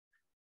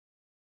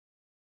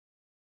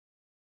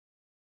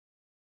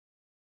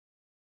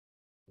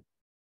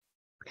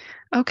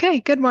Okay,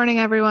 good morning,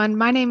 everyone.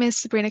 My name is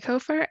Sabrina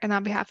Kofer, and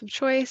on behalf of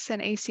Choice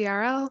and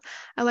ACRL,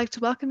 I'd like to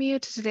welcome you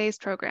to today's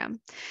program,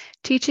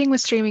 Teaching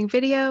with Streaming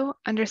Video,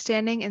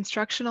 Understanding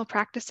Instructional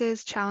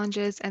Practices,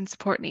 Challenges, and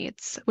Support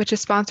Needs, which is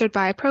sponsored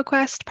by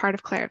ProQuest, part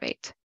of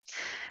Clarivate.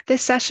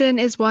 This session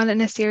is one in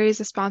a series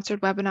of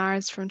sponsored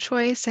webinars from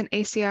Choice and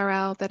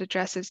ACRL that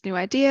addresses new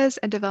ideas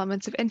and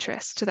developments of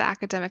interest to the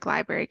academic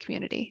library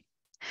community.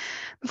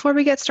 Before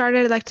we get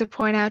started, I'd like to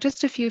point out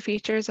just a few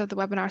features of the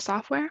webinar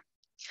software.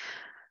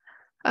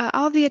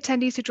 All of the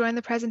attendees who join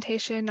the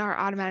presentation are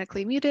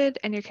automatically muted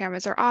and your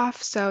cameras are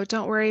off, so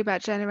don't worry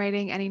about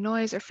generating any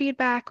noise or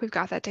feedback. We've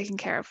got that taken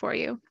care of for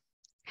you.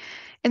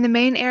 In the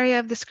main area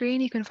of the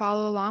screen, you can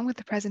follow along with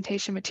the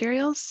presentation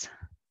materials.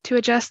 To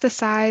adjust the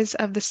size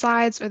of the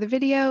slides or the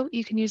video,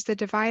 you can use the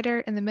divider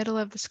in the middle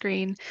of the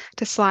screen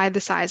to slide the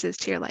sizes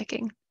to your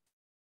liking.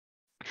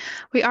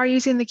 We are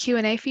using the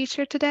Q&A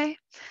feature today.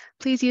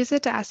 Please use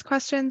it to ask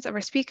questions of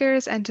our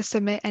speakers and to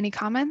submit any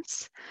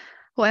comments.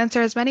 We'll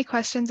answer as many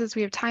questions as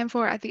we have time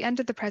for at the end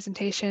of the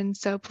presentation,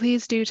 so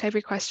please do type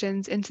your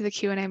questions into the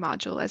Q&A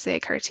module as they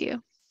occur to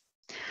you.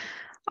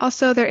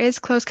 Also, there is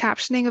closed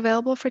captioning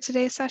available for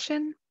today's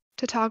session.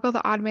 To toggle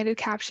the automated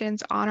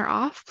captions on or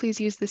off,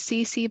 please use the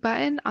CC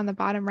button on the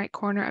bottom right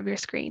corner of your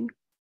screen.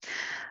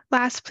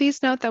 Last,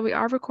 please note that we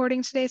are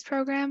recording today's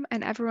program,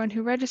 and everyone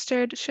who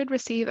registered should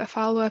receive a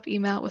follow-up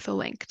email with a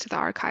link to the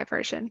archive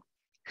version.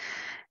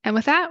 And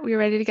with that, we're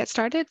ready to get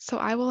started, so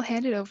I will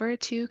hand it over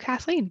to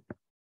Kathleen.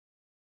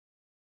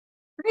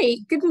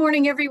 Great. Good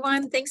morning,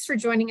 everyone. Thanks for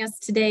joining us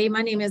today.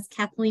 My name is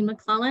Kathleen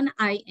McClellan.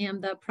 I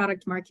am the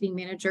Product Marketing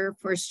Manager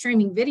for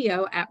Streaming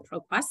Video at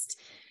ProQuest,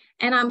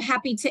 and I'm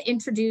happy to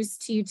introduce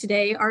to you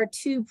today our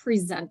two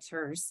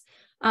presenters.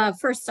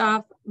 First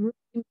off, Ruby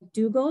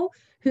McDougall,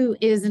 who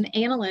is an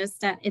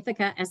analyst at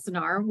Ithaka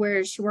S+R,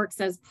 where she works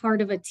as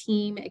part of a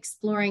team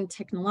exploring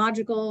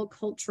technological,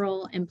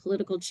 cultural, and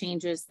political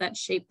changes that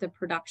shape the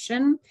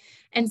production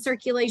and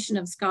circulation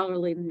of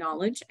scholarly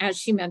knowledge. As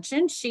she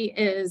mentioned, she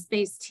is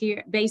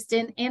based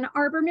in Ann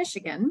Arbor,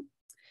 Michigan.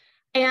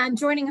 And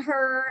joining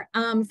her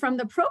from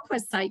the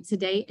ProQuest site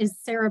today is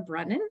Sarah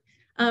Brennan.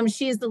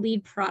 She is the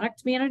lead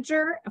product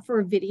manager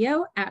for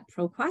video at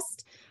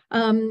ProQuest.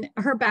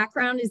 Her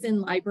background is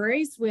in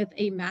libraries with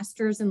a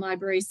master's in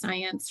library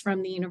science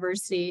from the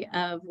University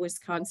of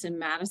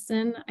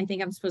Wisconsin-Madison. I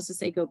think I'm supposed to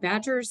say go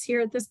Badgers here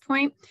at this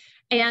point.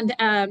 And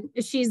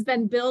she's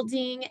been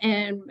building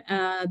and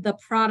the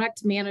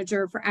product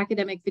manager for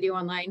academic video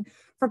online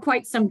for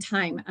quite some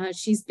time.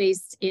 She's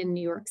based in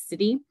New York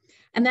City.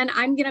 And then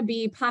I'm going to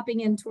be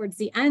popping in towards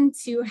the end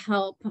to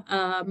help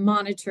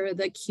monitor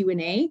the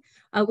Q&A.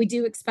 We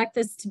do expect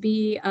this to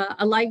be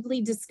a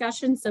lively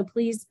discussion, so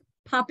please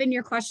pop in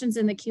your questions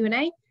in the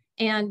Q&A,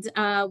 and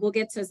we'll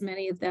get to as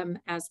many of them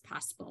as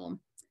possible.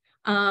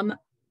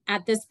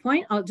 At this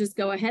point, I'll just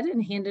go ahead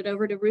and hand it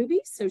over to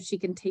Ruby so she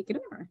can take it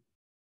over.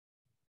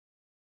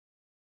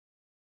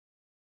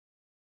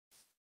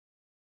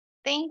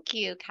 Thank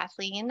you,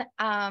 Kathleen.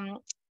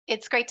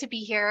 It's great to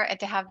be here and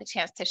to have the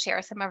chance to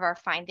share some of our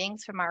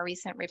findings from our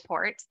recent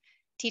report,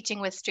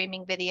 Teaching with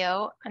Streaming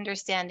Video,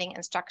 Understanding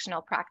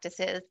Instructional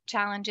Practices,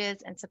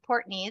 Challenges, and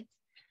Support Needs,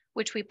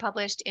 which we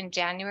published in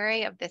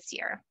January of this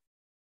year.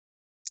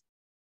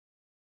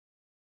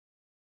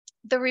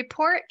 The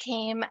report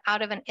came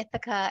out of an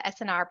Ithaka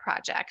S+R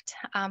project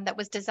that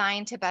was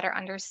designed to better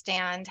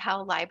understand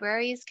how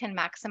libraries can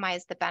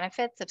maximize the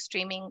benefits of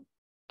streaming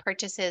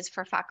purchases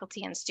for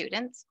faculty and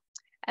students.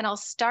 And I'll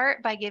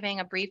start by giving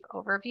a brief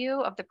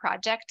overview of the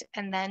project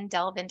and then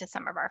delve into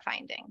some of our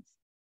findings.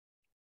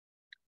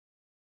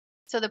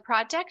 So the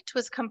project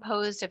was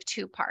composed of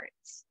two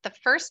parts. The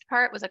first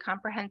part was a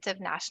comprehensive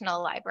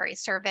national library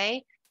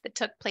survey that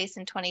took place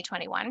in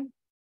 2021,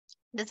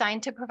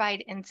 designed to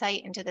provide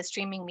insight into the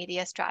streaming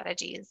media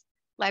strategies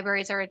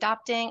libraries are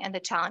adopting and the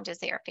challenges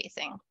they are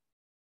facing.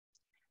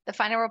 The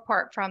final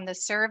report from the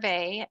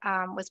survey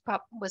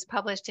was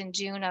published in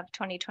June of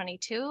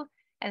 2022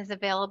 and is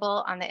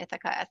available on the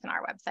Ithaka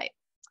S+R website.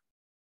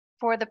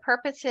 For the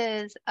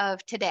purposes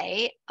of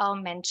today, I'll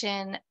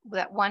mention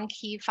that one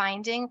key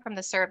finding from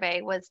the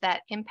survey was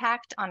that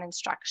impact on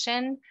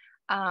instruction,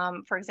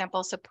 for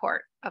example,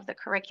 support of the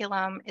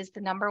curriculum, is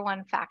the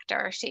 #1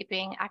 factor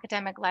shaping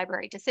academic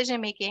library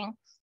decision-making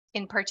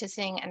in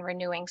purchasing and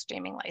renewing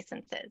streaming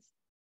licenses.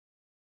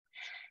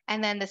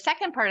 And then the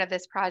second part of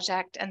this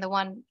project, and the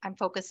one I'm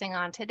focusing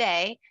on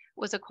today,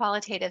 was a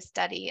qualitative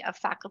study of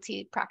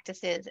faculty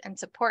practices and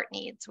support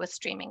needs with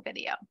streaming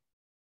video.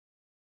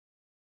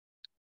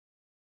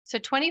 So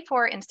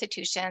 24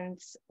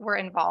 institutions were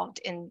involved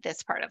in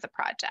this part of the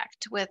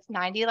project, with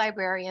 90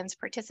 librarians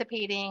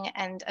participating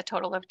and a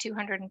total of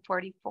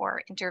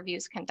 244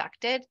 interviews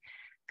conducted,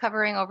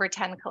 covering over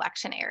 10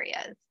 collection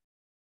areas.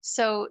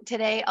 So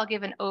today I'll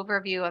give an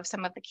overview of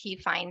some of the key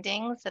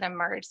findings that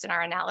emerged in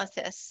our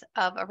analysis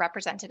of a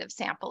representative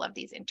sample of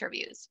these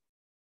interviews.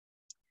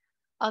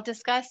 I'll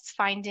discuss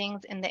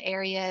findings in the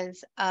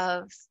areas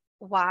of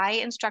why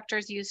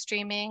instructors use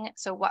streaming.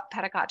 So what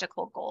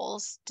pedagogical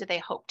goals do they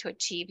hope to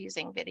achieve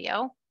using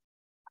video?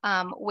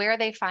 where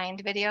they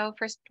find video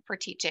for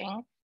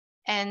teaching,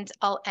 and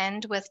I'll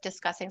end with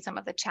discussing some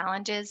of the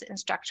challenges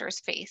instructors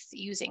face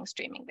using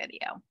streaming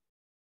video.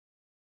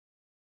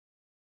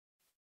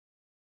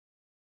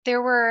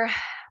 There were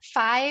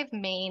 5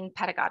 main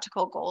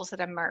pedagogical goals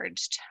that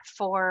emerged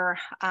for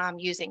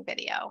using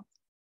video.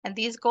 And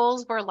these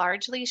goals were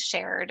largely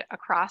shared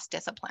across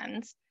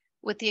disciplines,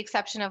 with the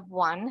exception of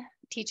one,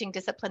 teaching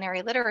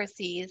disciplinary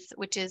literacies,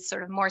 which is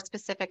sort of more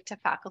specific to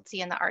faculty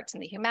in the arts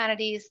and the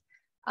humanities,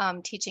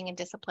 teaching in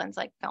disciplines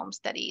like film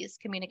studies,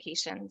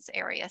 communications,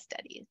 area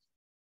studies.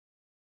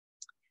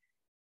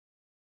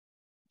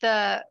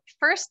 The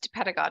first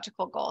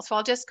pedagogical goal, so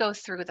I'll just go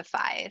through the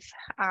 5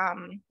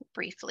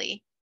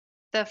 briefly.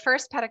 The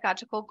first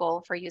pedagogical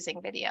goal for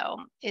using video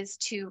is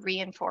to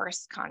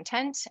reinforce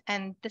content,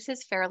 and this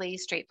is fairly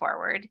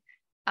straightforward.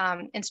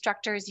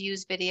 Instructors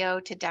use video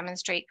to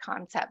demonstrate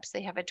concepts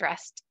they have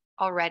addressed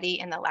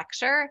already in the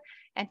lecture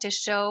and to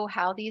show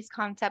how these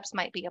concepts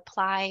might be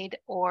applied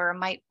or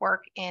might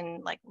work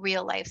in like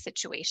real life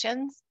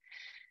situations.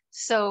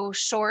 So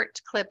short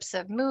clips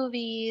of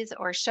movies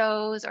or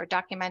shows or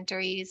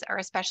documentaries are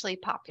especially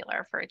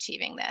popular for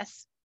achieving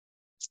this.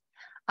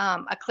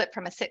 A clip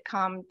from a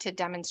sitcom to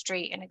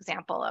demonstrate an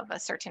example of a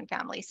certain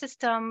family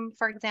system,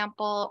 for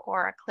example,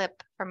 or a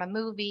clip from a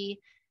movie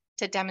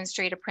to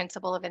demonstrate a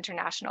principle of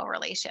international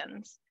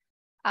relations.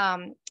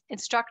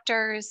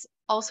 Instructors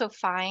also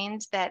find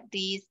that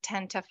these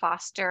tend to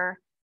foster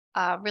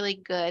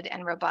really good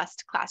and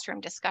robust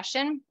classroom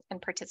discussion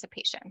and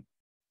participation.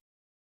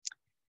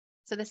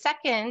 So the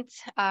second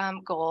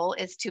goal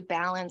is to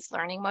balance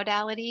learning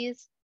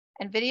modalities.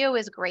 And video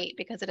is great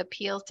because it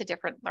appeals to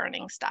different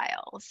learning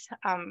styles.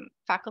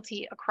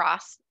 Faculty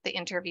across the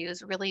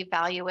interviews really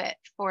value it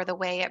for the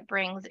way it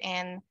brings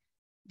in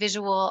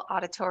visual,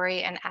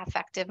 auditory, and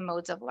affective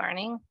modes of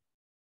learning.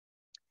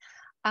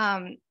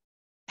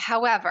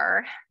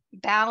 However,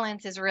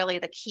 balance is really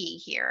the key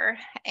here.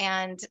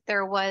 And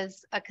there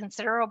was a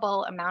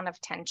considerable amount of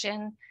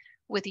tension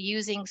with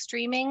using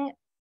streaming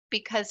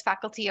because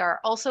faculty are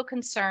also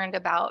concerned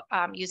about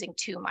using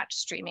too much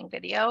streaming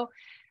video.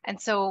 And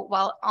so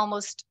while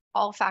almost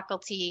all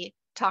faculty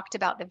talked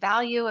about the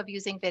value of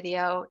using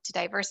video to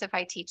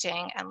diversify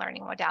teaching and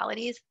learning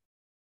modalities,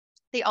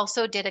 they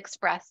also did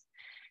express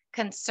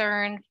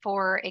concern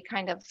for a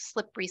kind of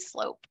slippery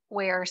slope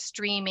where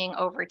streaming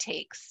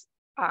overtakes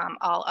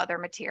all other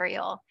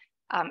material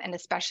and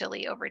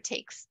especially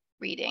overtakes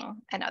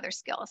reading and other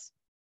skills.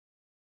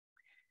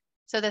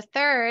 So the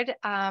third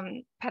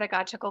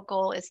pedagogical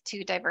goal is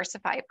to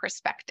diversify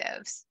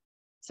perspectives.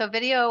 So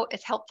video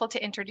is helpful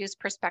to introduce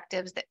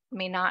perspectives that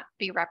may not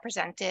be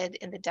represented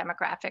in the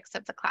demographics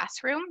of the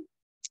classroom,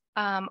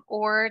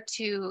 or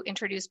to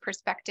introduce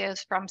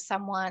perspectives from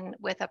someone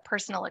with a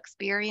personal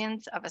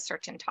experience of a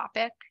certain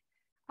topic.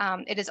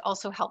 It is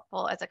also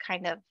helpful as a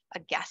kind of a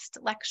guest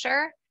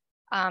lecture,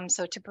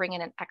 so to bring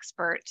in an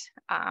expert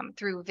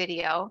through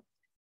video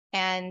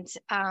and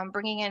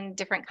bringing in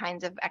different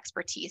kinds of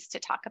expertise to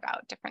talk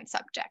about different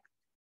subjects.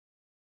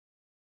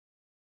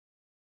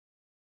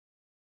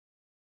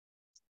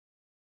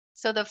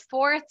 So the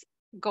fourth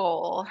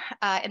goal,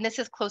 and this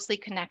is closely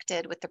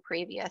connected with the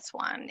previous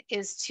one,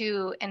 is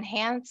to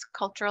enhance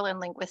cultural and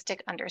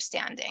linguistic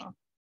understanding.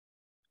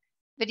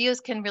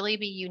 Videos can really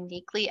be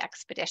uniquely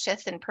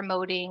expeditious in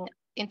promoting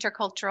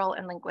intercultural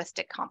and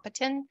linguistic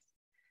competence.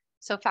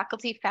 So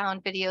faculty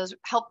found videos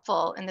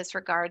helpful in this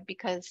regard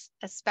because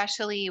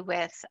especially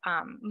with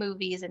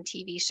movies and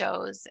TV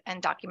shows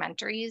and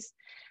documentaries,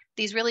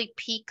 these really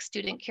pique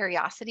student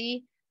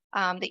curiosity.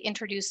 They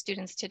introduce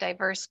students to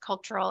diverse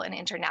cultural and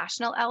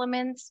international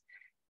elements,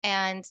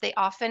 and they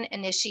often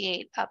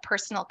initiate a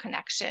personal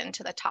connection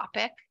to the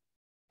topic.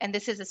 And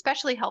this is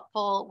especially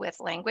helpful with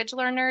language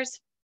learners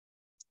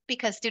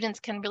because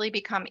students can really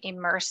become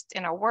immersed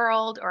in a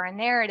world or a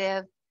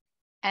narrative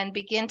and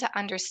begin to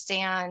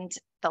understand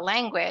the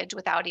language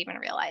without even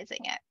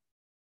realizing it.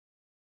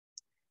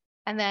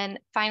 And then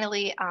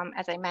finally,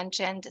 as I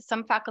mentioned,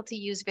 some faculty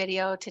use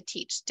video to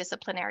teach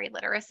disciplinary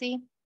literacy.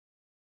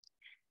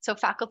 So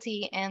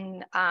faculty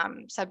in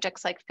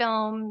subjects like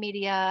film,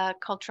 media,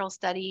 cultural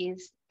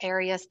studies,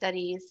 area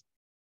studies,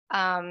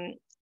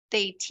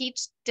 they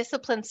teach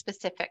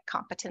discipline-specific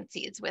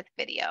competencies with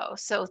video.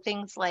 So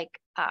things like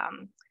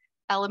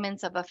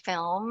elements of a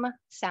film,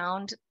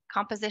 sound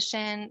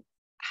composition,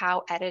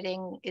 how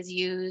editing is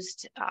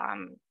used,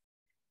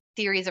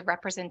 theories of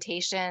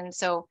representation.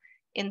 So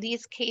in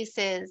these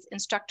cases,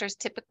 instructors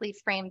typically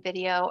frame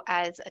video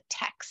as a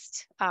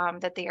text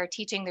that they are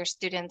teaching their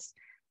students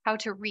how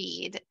to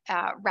read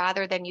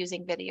rather than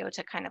using video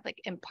to kind of like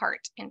impart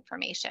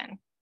information.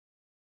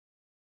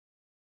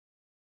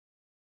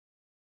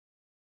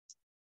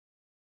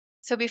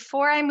 So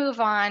before I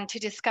move on to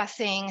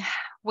discussing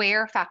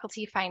where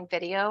faculty find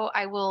video,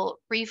 I will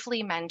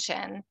briefly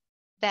mention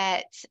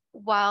that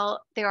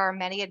while there are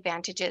many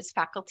advantages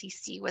faculty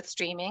see with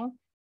streaming,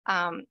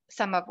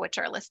 some of which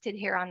are listed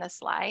here on the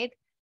slide,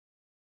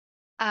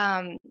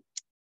 and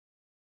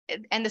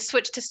the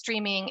switch to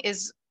streaming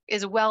is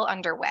is well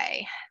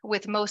underway,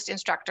 with most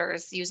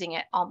instructors using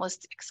it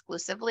almost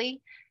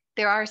exclusively.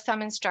 There are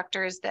some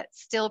instructors that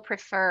still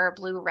prefer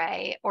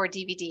Blu-ray or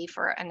DVD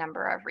for a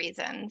number of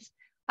reasons.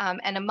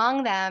 And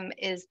among them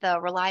is the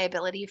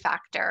reliability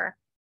factor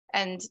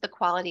and the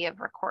quality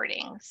of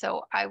recording.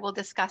 So I will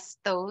discuss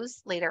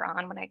those later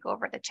on when I go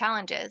over the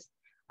challenges.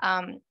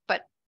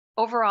 But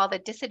overall, the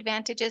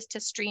disadvantages to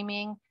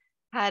streaming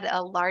had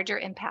a larger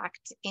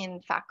impact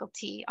on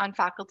faculty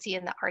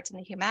in the arts and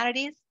the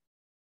humanities,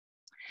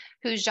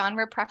 whose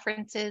genre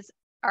preferences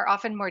are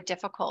often more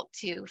difficult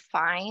to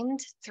find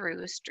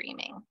through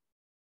streaming.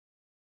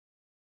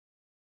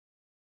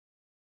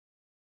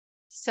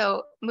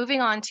 So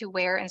moving on to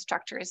where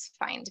instructors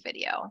find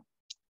video.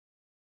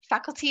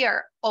 Faculty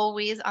are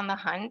always on the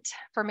hunt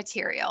for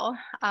material,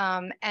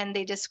 and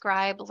they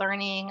describe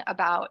learning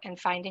about and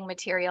finding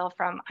material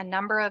from a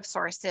number of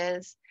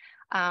sources,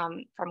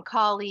 from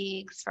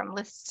colleagues, from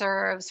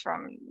listservs,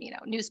 from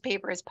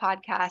newspapers,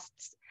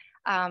 podcasts,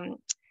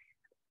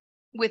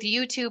 with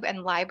YouTube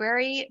and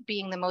library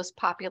being the most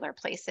popular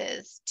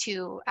places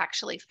to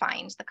actually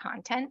find the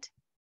content.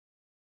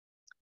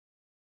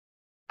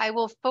 I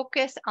will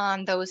focus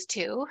on those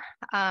two,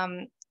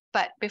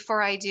 but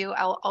before I do,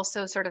 I'll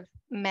also sort of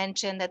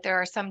mention that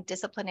there are some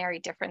disciplinary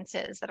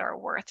differences that are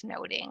worth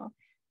noting.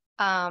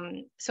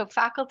 So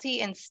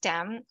faculty in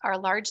STEM are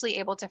largely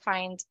able to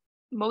find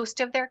most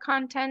of their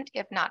content,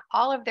 if not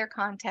all of their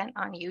content,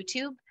 on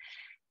YouTube,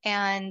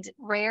 and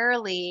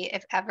rarely,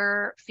 if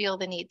ever, feel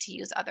the need to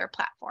use other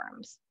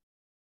platforms.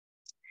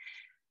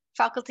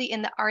 Faculty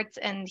in the arts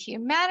and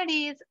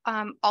humanities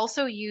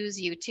also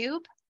use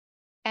YouTube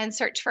and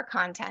search for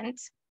content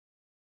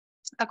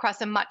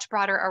across a much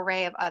broader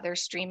array of other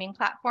streaming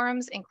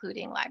platforms,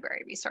 including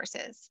library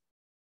resources.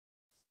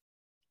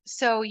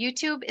 So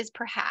YouTube is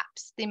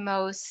perhaps the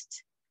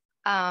most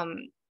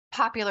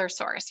popular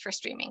source for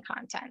streaming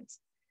content.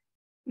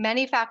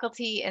 Many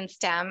faculty in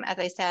STEM, as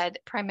I said,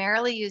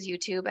 primarily use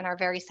YouTube and are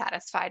very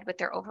satisfied with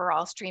their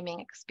overall streaming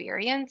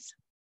experience.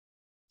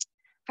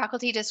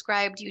 Faculty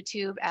described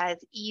YouTube as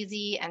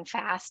easy and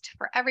fast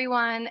for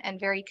everyone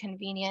and very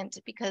convenient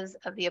because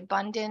of the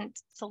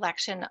abundant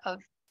selection of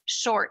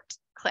short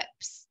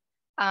clips,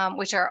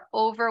 which are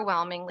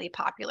overwhelmingly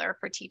popular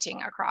for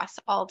teaching across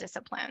all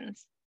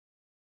disciplines.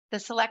 The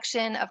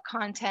selection of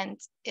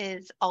content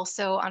is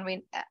also,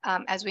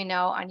 as we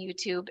know, on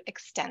YouTube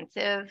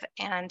extensive,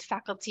 and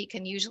faculty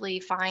can usually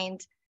find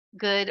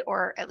good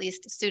or at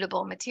least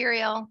suitable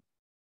material.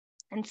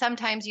 And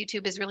sometimes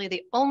YouTube is really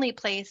the only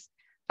place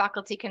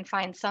faculty can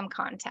find some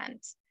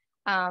content.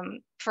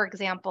 For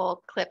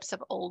example, clips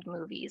of old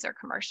movies or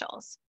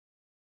commercials.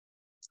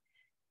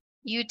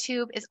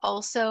 YouTube is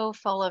also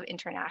full of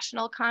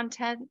international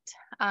content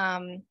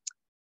and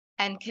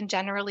can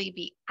generally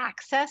be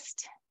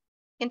accessed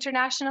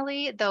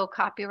internationally, though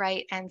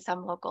copyright and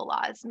some local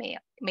laws may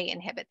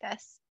inhibit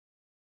this.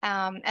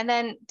 And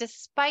then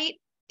despite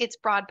its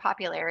broad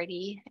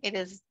popularity, it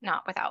is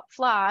not without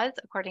flaws,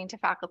 according to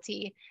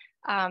faculty.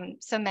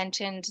 Some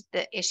mentioned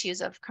the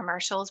issues of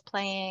commercials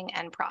playing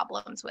and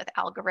problems with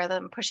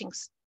algorithm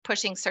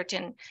pushing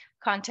certain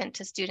content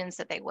to students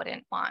that they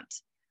wouldn't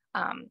want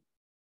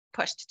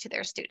pushed to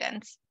their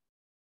students.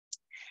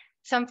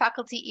 Some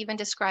faculty even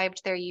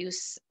described their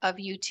use of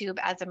YouTube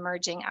as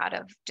emerging out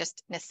of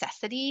just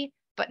necessity,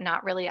 but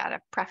not really out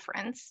of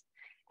preference.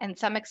 And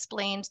some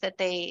explained that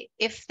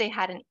if they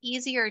had an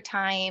easier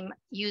time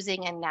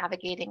using and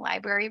navigating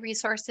library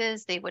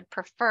resources, they would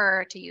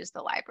prefer to use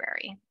the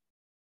library.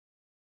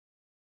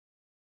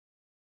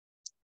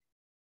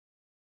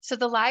 So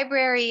the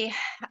library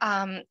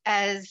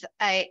as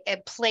a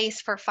place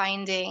for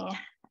finding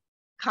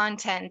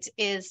content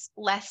is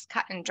less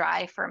cut and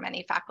dry for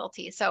many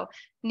faculty. So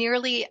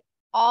nearly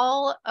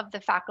all of the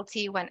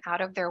faculty went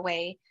out of their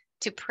way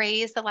to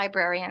praise the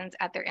librarians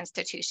at their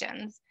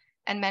institutions.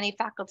 And many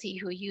faculty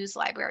who use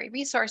library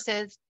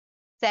resources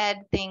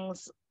said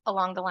things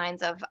along the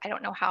lines of, "I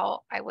don't know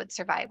how I would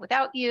survive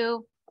without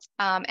you."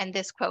 And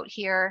this quote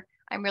here,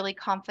 "I'm really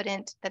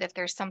confident that if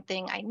there's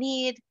something I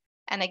need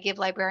and I give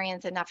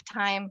librarians enough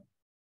time,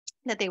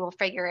 that they will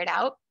figure it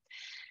out."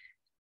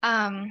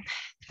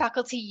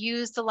 Faculty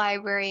use the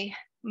library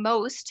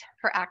most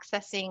for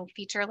accessing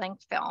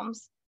feature-length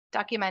films,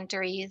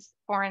 documentaries,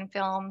 foreign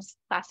films,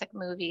 classic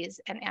movies,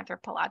 and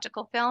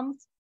anthropological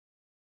films.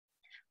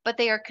 But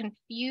they are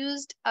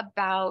confused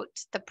about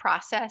the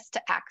process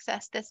to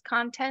access this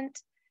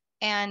content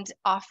and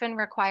often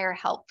require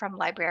help from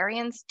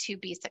librarians to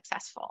be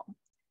successful.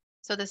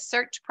 So the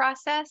search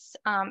process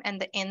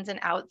and the ins and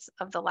outs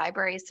of the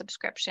library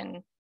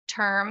subscription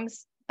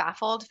terms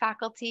baffled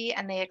faculty,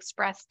 and they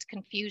expressed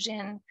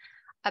confusion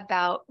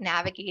about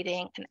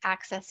navigating and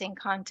accessing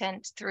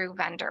content through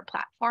vendor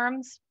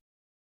platforms.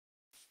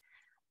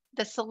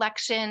 The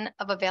selection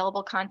of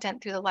available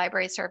content through the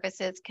library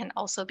services can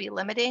also be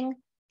limiting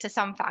to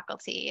some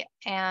faculty,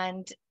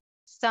 and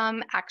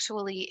some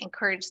actually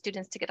encourage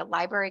students to get a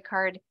library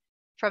card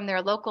from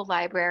their local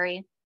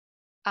library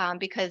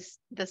because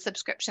the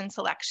subscription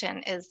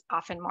selection is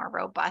often more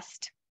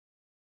robust.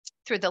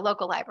 through the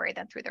local library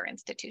than through their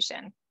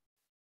institution.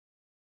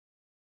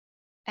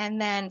 And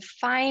then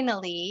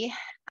finally,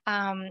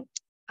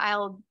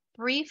 I'll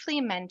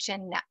briefly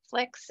mention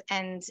Netflix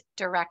and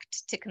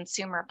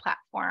direct-to-consumer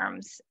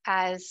platforms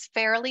as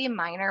fairly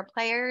minor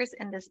players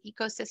in this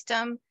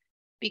ecosystem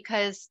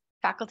because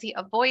faculty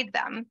avoid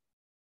them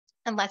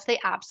unless they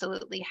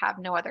absolutely have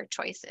no other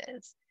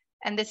choices.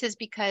 And this is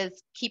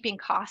because keeping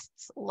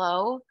costs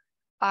low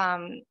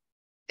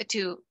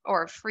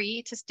or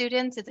free to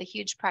students is a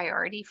huge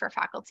priority for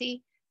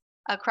faculty.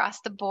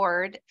 Across the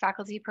board,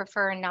 faculty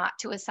prefer not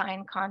to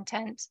assign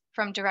content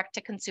from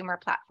direct-to-consumer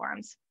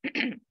platforms.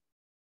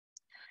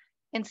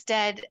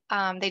 Instead,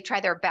 they try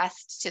their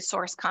best to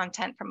source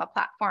content from a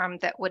platform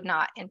that would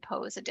not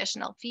impose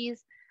additional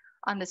fees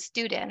on the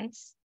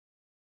students.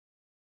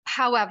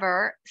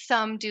 However,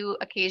 some do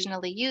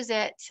occasionally use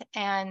it,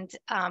 and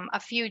a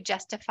few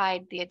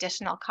justified the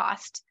additional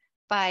cost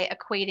by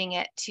equating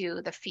it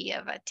to the fee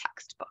of a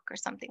textbook or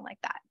something like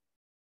that.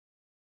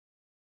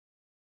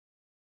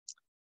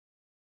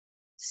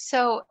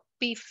 So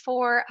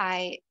before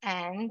I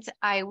end,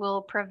 I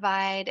will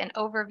provide an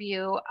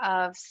overview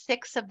of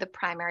 6 of the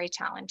primary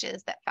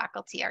challenges that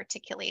faculty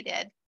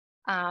articulated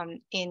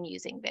in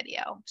using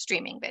video,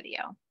 streaming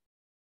video.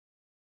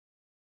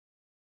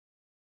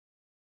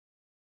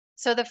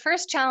 So the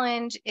first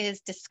challenge is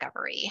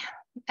discovery.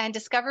 And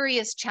discovery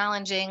is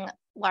challenging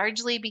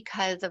largely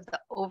because of the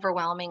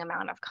overwhelming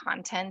amount of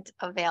content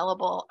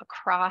available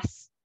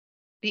across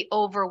the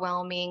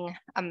overwhelming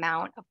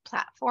amount of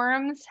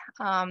platforms.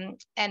 And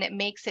it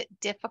makes it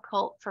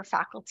difficult for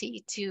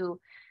faculty to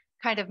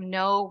kind of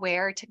know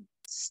where to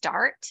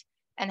start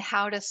and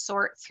how to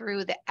sort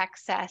through the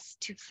excess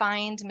to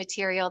find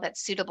material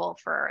that's suitable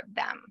for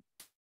them.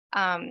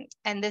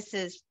 And this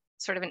is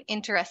sort of an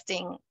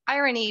interesting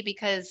irony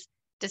because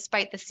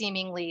despite the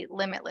seemingly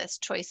limitless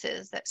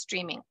choices that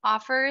streaming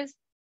offers,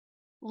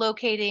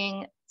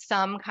 locating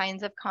some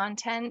kinds of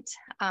content,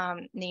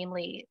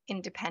 namely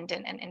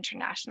independent and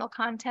international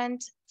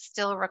content,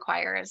 still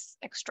requires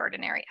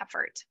extraordinary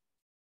effort.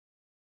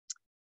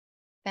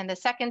 Then the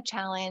second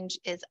challenge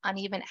is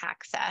uneven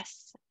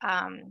access.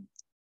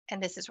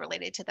 And this is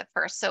related to the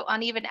first. So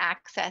uneven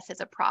access is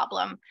a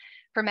problem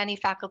for many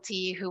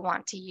faculty who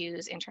want to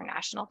use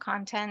international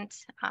content,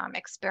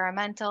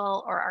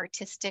 experimental or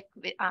artistic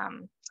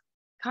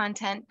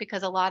content,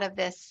 because a lot of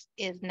this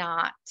is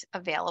not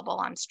available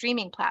on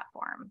streaming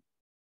platform,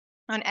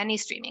 on any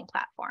streaming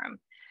platform.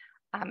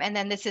 And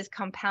then this is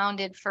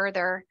compounded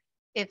further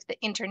if the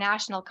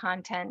international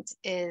content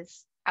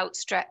is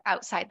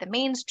outside the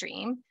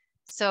mainstream.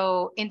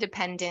 So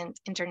independent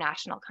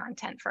international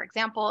content, for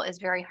example, is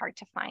very hard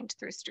to find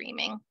through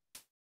streaming.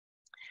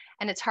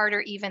 And it's harder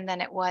even than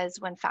it was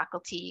when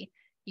faculty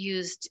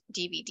used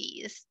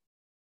DVDs.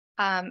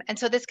 And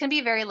so this can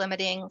be very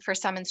limiting for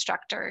some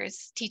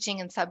instructors teaching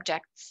in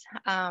subjects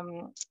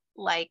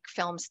like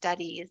film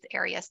studies,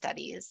 area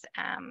studies,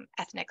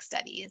 ethnic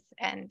studies,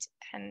 and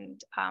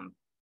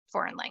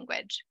foreign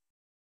language.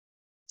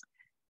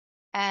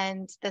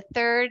 And the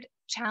third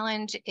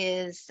challenge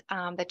is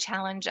the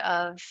challenge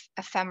of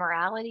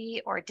ephemerality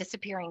or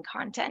disappearing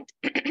content.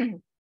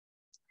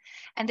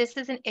 And this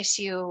is an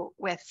issue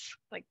with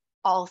like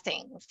all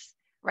things,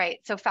 right?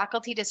 So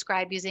faculty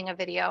describe using a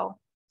video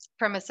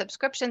from a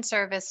subscription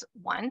service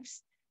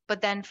once, but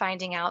then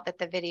finding out that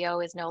the video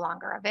is no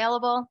longer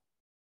available,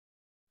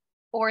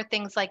 or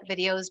things like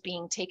videos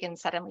being taken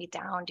suddenly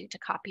down due to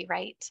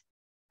copyright.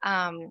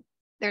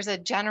 There's a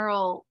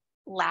general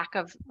lack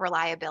of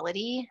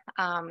reliability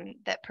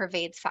that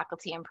pervades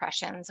faculty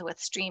impressions with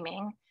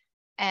streaming.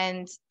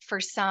 And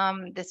for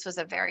some, this was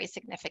a very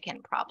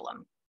significant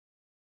problem.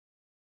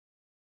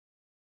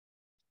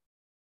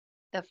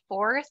 The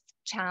fourth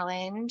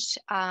challenge,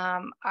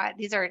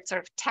 these are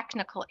sort of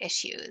technical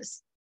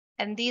issues.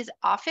 And these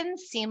often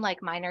seem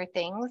like minor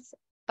things,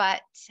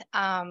 but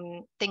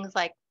things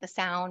like the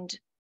sound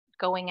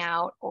going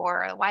out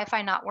or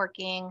Wi-Fi not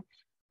working.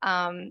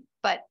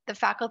 But the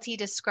faculty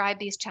describe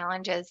these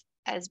challenges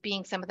as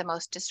being some of the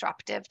most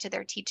disruptive to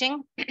their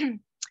teaching.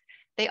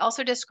 They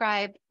also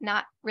describe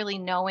not really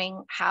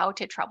knowing how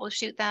to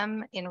troubleshoot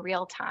them in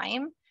real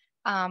time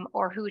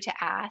or who to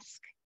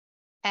ask.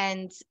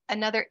 And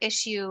another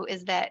issue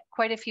is that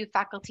quite a few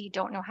faculty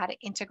don't know how to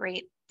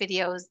integrate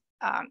videos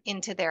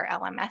into their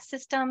LMS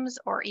systems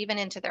or even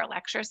into their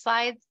lecture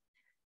slides.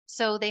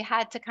 So they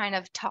had to kind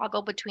of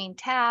toggle between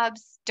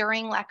tabs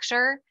during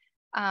lecture,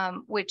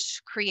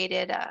 which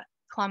created a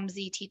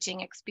clumsy teaching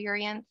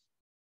experience.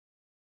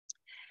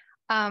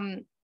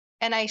 And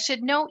I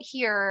should note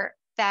here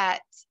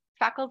that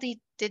faculty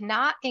did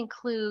not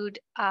include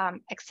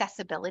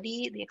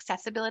accessibility, the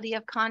accessibility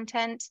of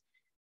content,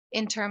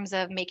 in terms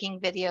of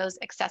making videos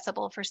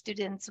accessible for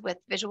students with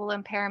visual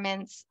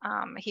impairments,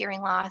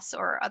 hearing loss,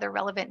 or other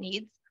relevant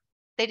needs.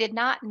 They did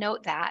not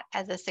note that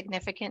as a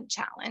significant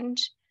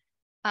challenge.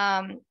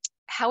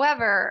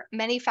 However,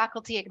 many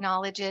faculty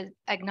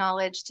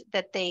acknowledged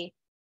that they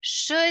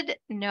should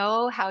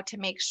know how to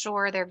make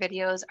sure their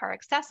videos are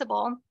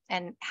accessible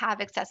and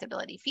have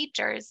accessibility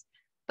features,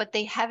 but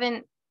they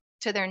haven't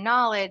to their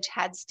knowledge,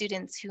 had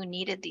students who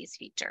needed these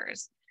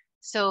features.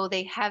 So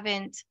they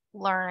haven't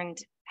learned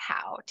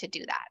how to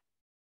do that.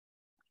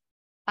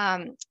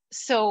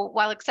 So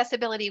while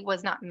accessibility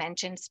was not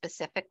mentioned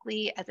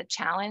specifically as a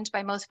challenge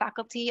by most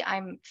faculty,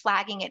 I'm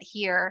flagging it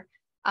here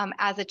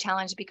as a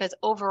challenge because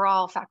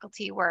overall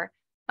faculty were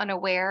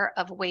unaware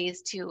of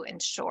ways to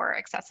ensure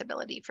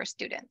accessibility for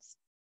students.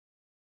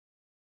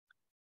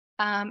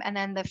 And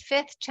then the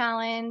fifth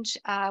challenge,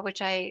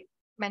 which I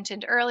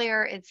mentioned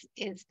earlier,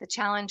 is the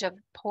challenge of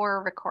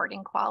poor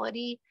recording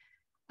quality.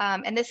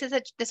 And this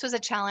was a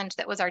challenge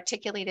that was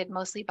articulated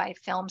mostly by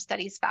film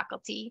studies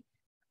faculty,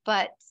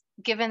 but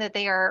given that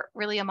they are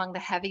really among the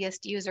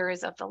heaviest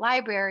users of the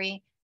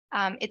library,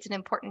 it's an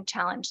important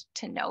challenge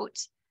to note.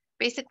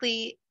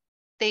 Basically,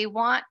 they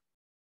want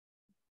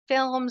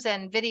films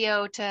and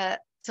video to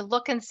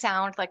look and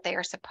sound like they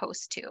are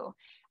supposed to.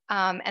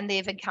 And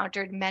they've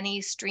encountered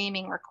many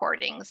streaming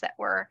recordings that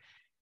were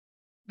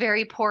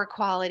very poor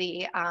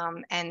quality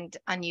and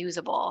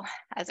unusable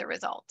as a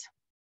result.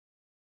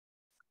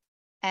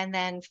 And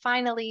then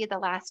finally, the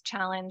last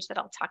challenge that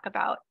I'll talk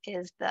about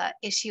is the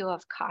issue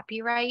of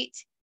copyright.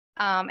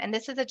 And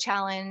this is a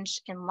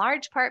challenge in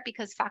large part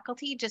because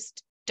faculty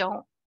just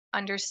don't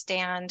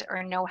understand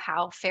or know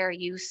how fair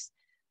use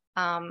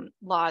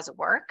laws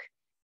work,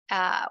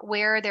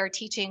 where their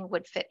teaching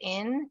would fit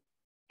in,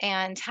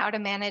 and how to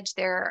manage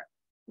their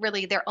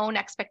own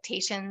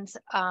expectations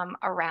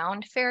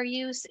around fair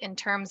use in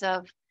terms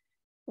of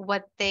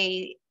what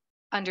they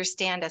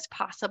understand as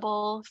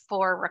possible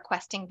for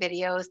requesting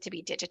videos to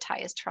be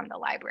digitized from the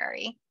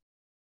library.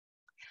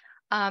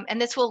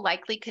 And this will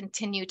likely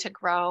continue to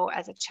grow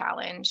as a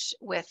challenge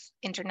with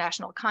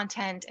international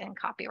content and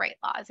copyright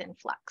laws in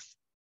flux.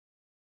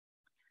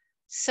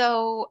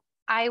 So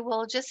I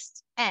will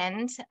just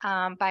end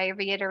by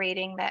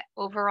reiterating that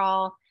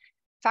overall,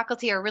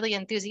 faculty are really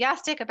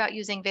enthusiastic about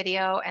using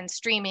video and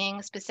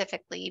streaming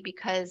specifically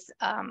because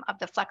of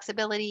the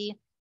flexibility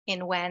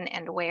in when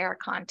and where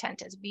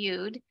content is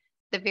viewed,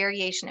 the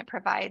variation it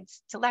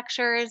provides to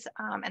lectures,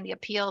 and the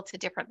appeal to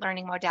different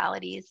learning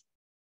modalities,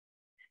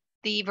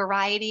 the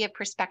variety of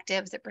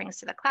perspectives it brings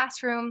to the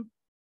classroom,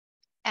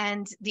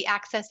 and the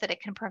access that it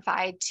can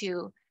provide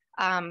to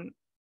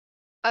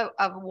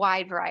a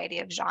wide variety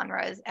of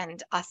genres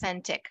and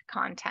authentic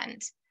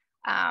content,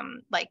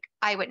 like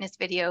eyewitness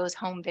videos,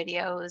 home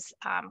videos,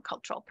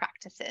 cultural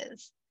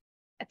practices,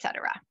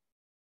 etc.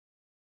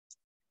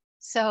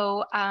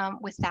 So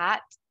with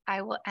that,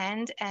 I will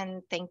end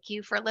and thank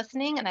you for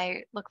listening, and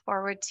I look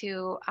forward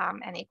to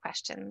any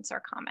questions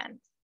or comments.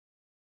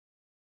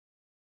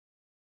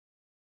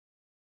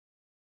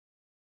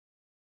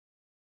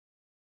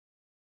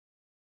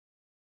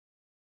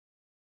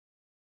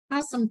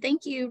 Awesome.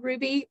 Thank you,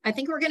 Ruby. I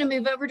think we're going to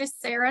move over to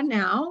Sarah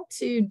now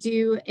to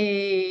do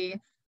a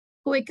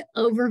quick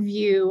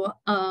overview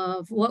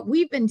of what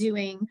we've been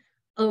doing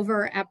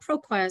over at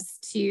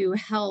ProQuest to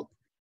help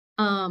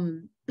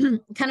kind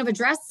of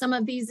address some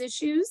of these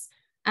issues,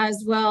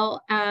 as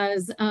well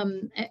as,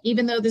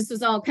 even though this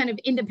was all kind of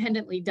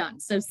independently done.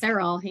 So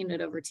Sarah, I'll hand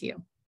it over to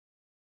you.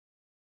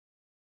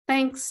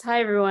 Thanks.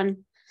 Hi,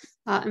 everyone.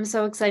 I'm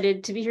so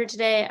excited to be here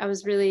today. I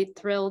was really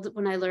thrilled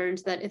when I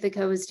learned that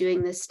Ithaka was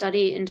doing this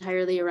study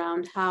entirely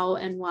around how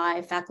and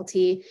why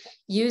faculty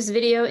use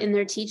video in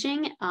their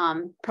teaching.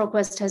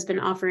 ProQuest has been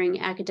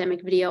offering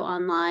academic video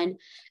online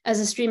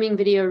as a streaming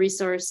video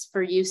resource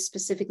for use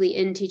specifically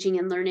in teaching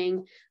and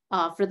learning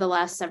for the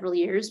last several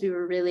years. We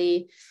were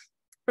really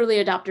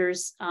early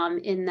adopters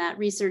in that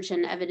research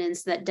and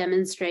evidence that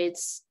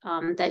demonstrates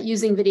that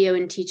using video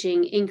in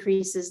teaching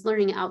increases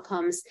learning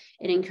outcomes.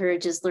 It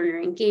encourages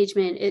learner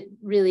engagement. It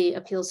really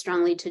appeals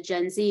strongly to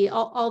Gen Z,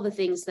 all the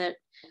things that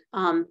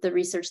the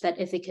research that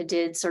Ithaka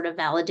did sort of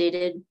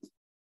validated.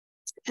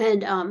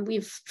 And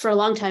we've for a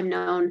long time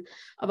known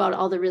about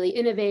all the really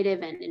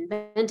innovative and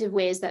inventive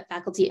ways that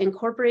faculty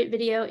incorporate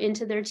video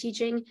into their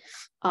teaching.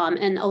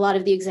 And a lot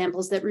of the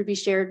examples that Ruby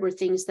shared were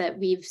things that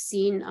we've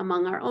seen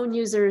among our own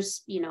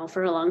users,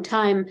 for a long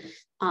time.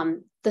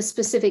 The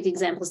specific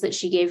examples that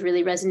she gave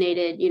really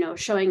resonated,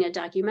 showing a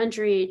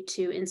documentary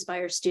to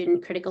inspire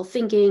student critical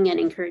thinking and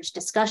encourage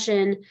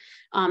discussion,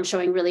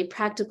 showing really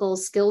practical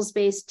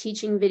skills-based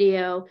teaching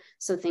video.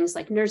 So things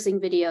like nursing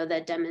video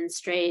that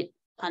demonstrate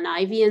an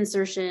IV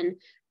insertion,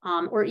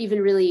 or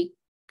even really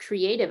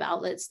creative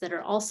outlets that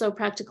are also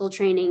practical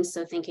training.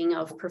 So thinking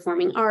of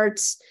performing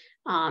arts,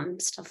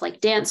 stuff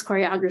like dance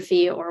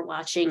choreography or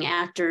watching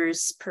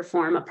actors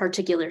perform a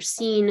particular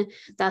scene.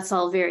 That's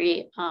all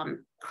very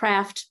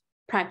craft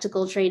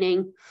practical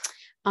training.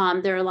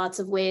 There are lots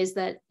of ways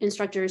that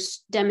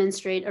instructors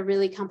demonstrate a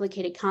really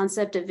complicated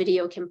concept. A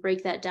video can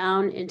break that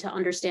down into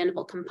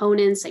understandable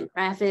components and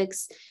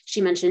graphics.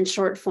 She mentioned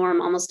short form,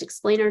 almost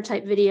explainer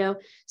type video.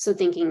 So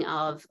thinking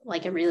of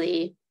like a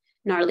really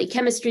gnarly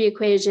chemistry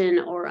equation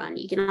or an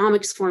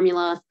economics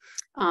formula.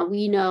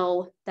 We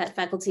know that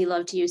faculty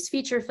love to use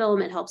feature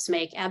film. It helps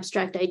make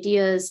abstract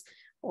ideas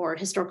or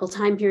historical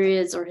time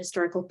periods or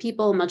historical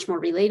people much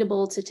more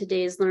relatable to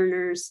today's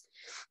learners.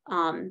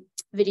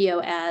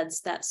 video adds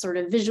that sort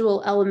of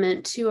visual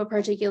element to a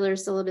particular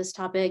syllabus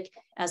topic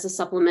as a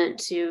supplement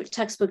to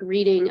textbook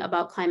reading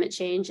about climate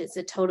change. It's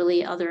a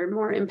totally other,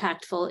 more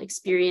impactful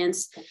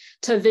experience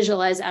to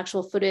visualize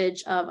actual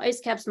footage of ice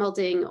caps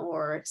melting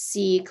or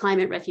see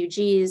climate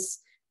refugees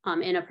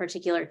in a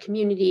particular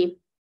community.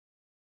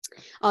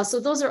 So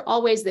those are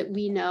all ways that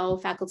we know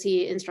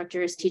faculty,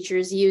 instructors,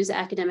 teachers use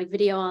academic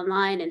video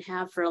online and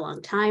have for a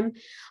long time.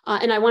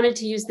 And I wanted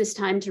to use this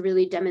time to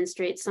really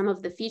demonstrate some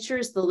of the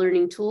features, the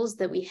learning tools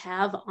that we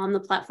have on the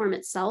platform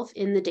itself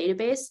in the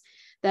database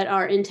that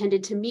are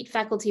intended to meet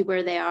faculty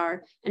where they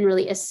are and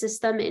really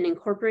assist them in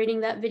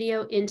incorporating that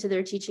video into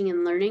their teaching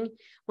and learning.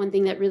 One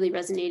thing that really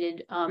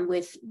resonated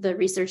with the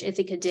research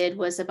Ithaka did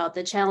was about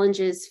the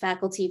challenges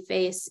faculty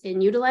face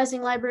in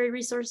utilizing library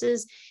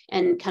resources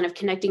and kind of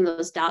connecting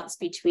those dots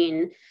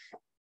between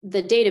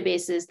the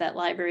databases that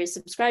libraries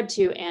subscribe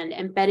to and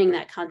embedding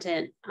that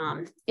content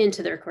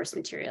into their course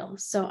material.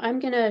 So I'm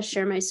going to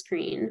share my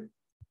screen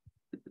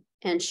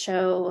and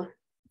show.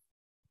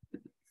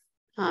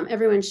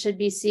 Everyone should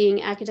be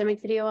seeing academic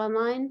video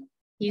online.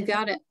 You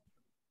got it.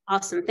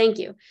 Awesome, thank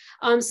you.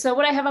 So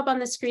what I have up on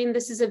the screen,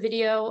 this is a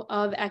video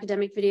of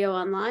academic video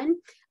online.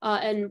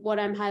 And what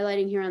I'm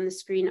highlighting here on the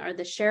screen are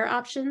the share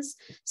options.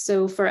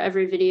 So for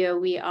every video,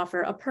 we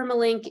offer a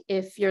permalink.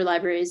 If your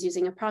library is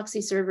using a proxy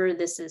server,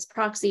 this is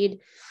proxied.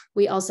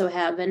 We also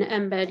have an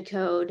embed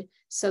code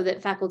so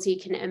that faculty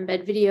can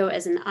embed video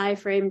as an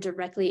iframe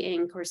directly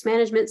in course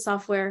management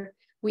software.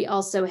 We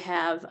also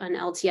have an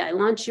LTI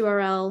launch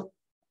URL.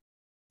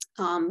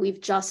 We've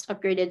just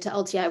upgraded to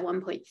LTI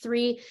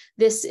 1.3.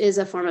 This is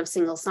a form of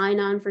single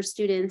sign-on for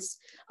students.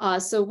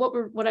 So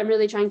what I'm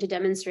really trying to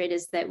demonstrate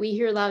is that we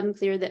hear loud and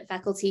clear that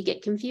faculty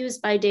get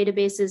confused by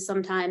databases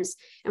sometimes,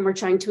 and we're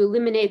trying to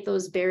eliminate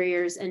those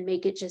barriers and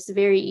make it just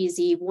very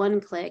easy,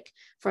 one click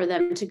for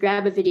them to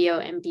grab a video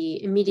and be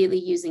immediately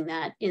using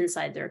that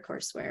inside their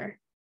courseware.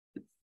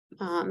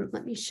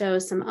 Let me show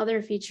some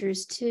other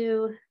features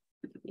too.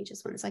 Give me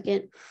just one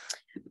second.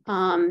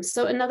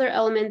 So another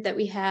element that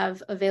we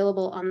have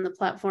available on the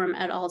platform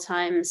at all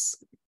times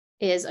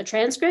is a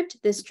transcript.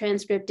 This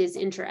transcript is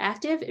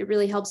interactive. It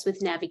really helps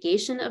with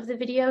navigation of the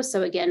video.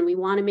 So again, we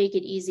want to make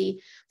it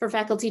easy for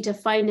faculty to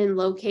find and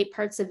locate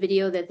parts of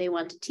video that they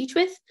want to teach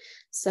with.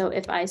 So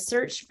if I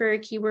search for a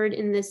keyword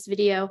in this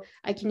video,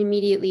 I can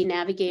immediately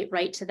navigate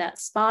right to that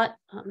spot.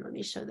 Let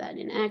me show that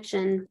in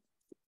action.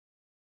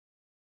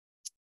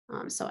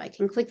 So I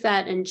can click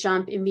that and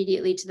jump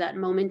immediately to that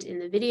moment in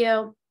the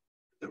video.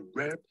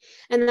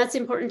 And that's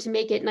important to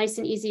make it nice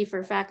and easy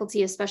for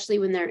faculty, especially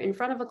when they're in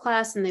front of a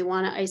class and they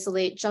want to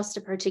isolate just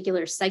a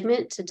particular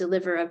segment to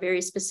deliver a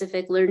very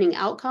specific learning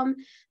outcome.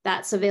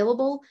 That's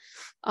available.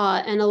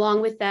 And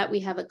along with that,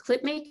 we have a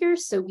clip maker.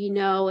 So we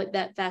know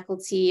that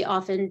faculty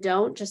often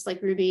don't, just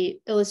like Ruby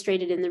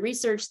illustrated in the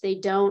research, they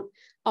don't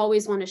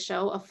always want to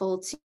show a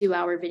full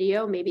 2-hour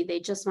video. Maybe they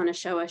just want to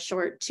show a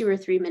short 2 or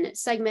 3 minute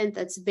segment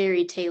that's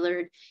very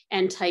tailored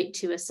and tight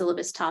to a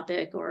syllabus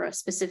topic or a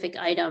specific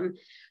item.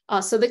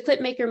 So the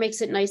clip maker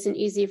makes it nice and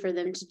easy for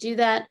them to do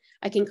that.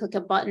 I can click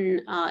a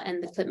button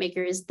and the clip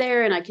maker is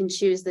there, and I can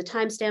choose the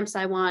timestamps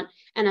I want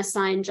and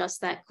assign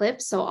just that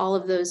clip. So all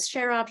of those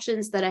share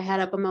options that I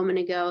had up a moment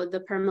ago, the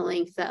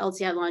permalink, the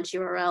LTI launch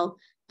URL,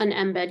 an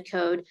embed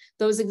code,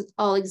 those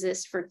all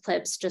exist for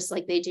clips just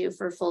like they do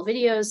for full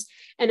videos.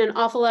 And an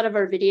awful lot of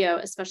our video,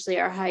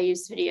 especially our high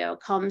use video,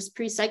 comes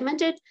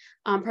pre-segmented,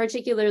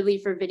 particularly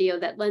for video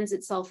that lends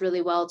itself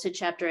really well to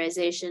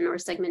chapterization or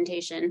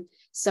segmentation.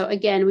 So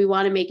again, we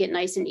want to make it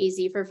nice and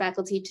easy for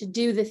faculty to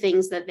do the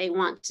things that they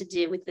want to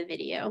do with the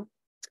video.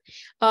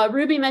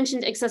 Ruby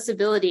mentioned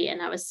accessibility,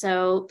 and I was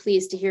so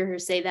pleased to hear her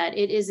say that.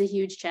 It is a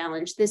huge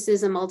challenge. This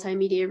is a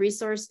multimedia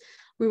resource.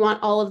 We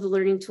want all of the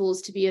learning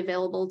tools to be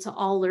available to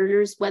all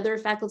learners, whether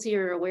faculty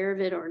are aware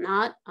of it or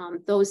not.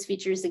 Those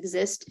features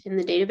exist in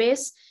the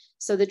database.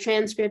 So the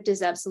transcript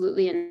is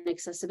absolutely an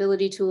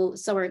accessibility tool.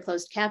 So are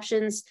closed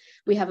captions.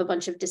 We have a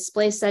bunch of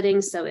display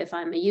settings. So if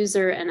I'm a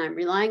user and I'm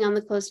relying on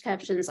the closed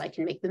captions, I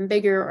can make them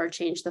bigger or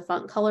change the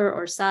font color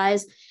or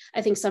size.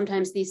 I think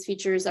sometimes these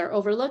features are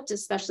overlooked,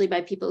 especially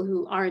by people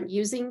who aren't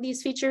using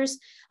these features,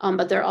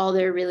 but they're all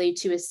there really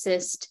to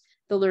assist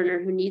the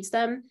learner who needs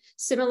them.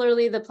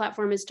 Similarly, the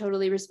platform is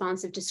totally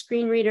responsive to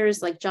screen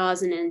readers like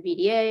JAWS and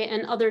NVDA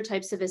and other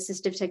types of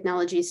assistive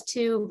technologies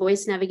too,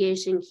 voice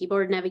navigation,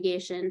 keyboard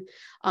navigation.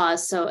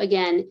 So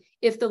again,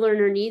 if the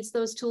learner needs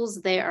those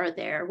tools, they are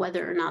there,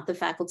 whether or not the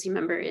faculty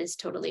member is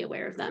totally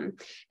aware of them.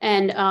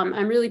 And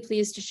I'm really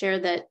pleased to share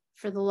that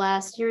for the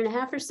last 1.5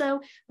 years or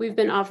so, we've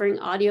been offering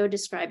audio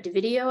described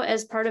video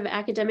as part of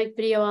academic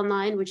video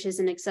online, which is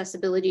an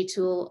accessibility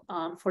tool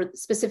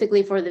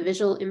specifically for the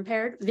visually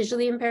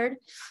impaired.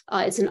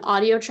 It's an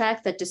audio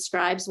track that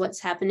describes what's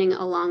happening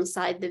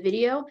alongside the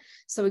video.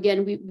 So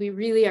again, we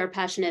really are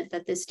passionate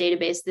that this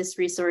database, this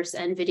resource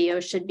and video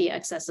should be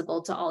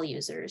accessible to all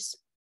users.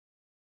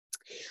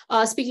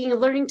 Speaking of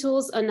learning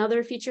tools,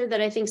 another feature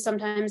that I think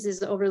sometimes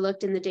is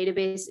overlooked in the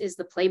database is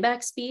the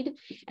playback speed.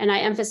 And I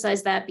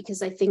emphasize that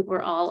because I think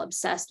we're all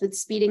obsessed with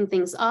speeding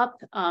things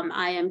up.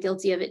 I am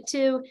guilty of it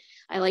too.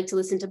 I like to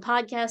listen to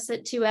podcasts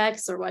at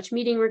 2x or watch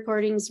meeting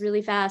recordings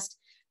really fast.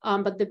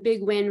 But the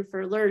big win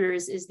for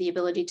learners is the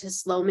ability to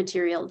slow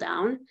material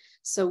down.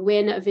 So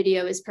when a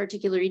video is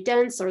particularly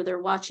dense or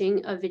they're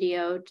watching a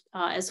video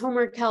as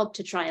homework help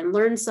to try and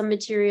learn some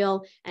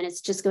material and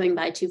it's just going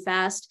by too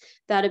fast,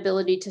 that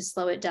ability to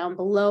slow it down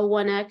below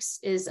 1x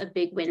is a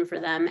big win for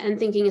them. And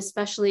thinking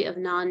especially of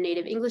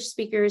non-native English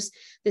speakers,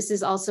 this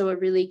is also a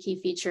really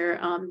key feature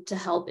to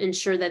help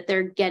ensure that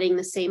they're getting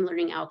the same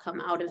learning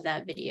outcome out of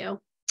that video.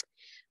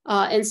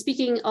 And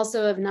speaking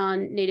also of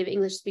non-native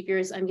English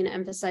speakers, I'm going to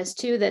emphasize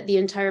too that the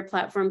entire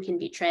platform can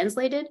be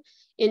translated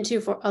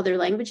into other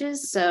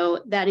languages.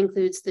 So that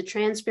includes the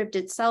transcript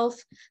itself,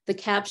 the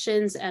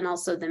captions, and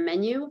also the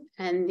menu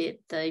and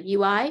the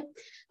UI,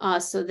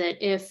 so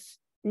that if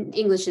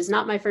English is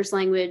not my first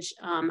language,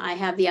 I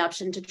have the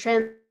option to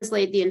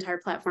translate the entire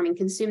platform and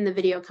consume the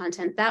video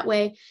content that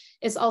way.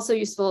 It's also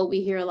useful.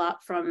 We hear a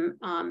lot from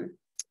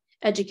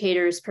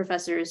educators,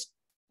 professors,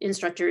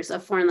 instructors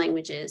of foreign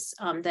languages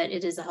that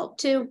it is a help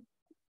too.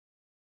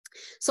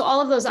 So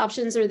all of those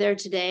options are there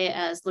today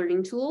as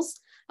learning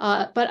tools,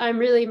 but I'm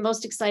really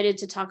most excited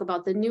to talk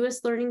about the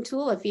newest learning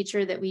tool, a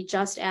feature that we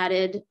just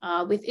added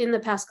within the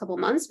past couple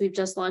months. We've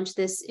just launched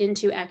this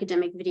into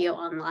academic video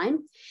online,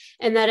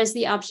 and that is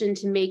the option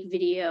to make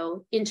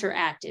video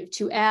interactive,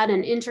 to add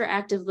an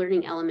interactive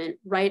learning element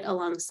right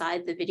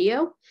alongside the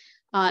video.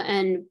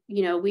 And,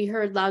 you know, we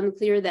heard loud and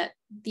clear that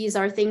these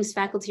are things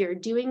faculty are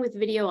doing with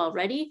video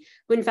already.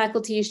 When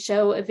faculty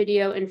show a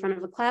video in front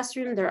of a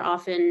classroom, they're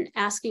often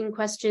asking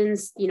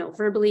questions, you know,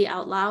 verbally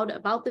out loud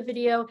about the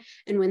video.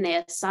 And when they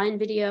assign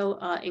video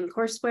in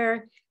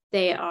courseware,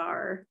 they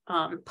are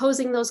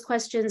posing those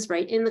questions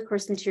right in the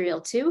course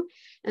material too.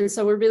 And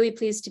so we're really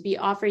pleased to be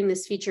offering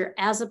this feature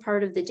as a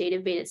part of the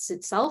database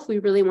itself. We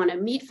really want to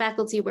meet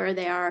faculty where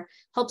they are,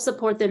 help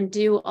support them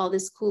do all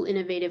this cool,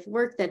 innovative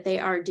work that they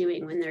are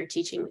doing when they're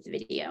teaching with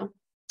video.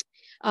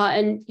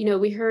 And, you know,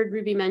 we heard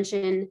Ruby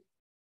mention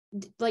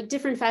like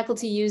different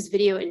faculty use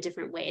video in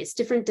different ways.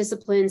 Different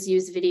disciplines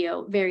use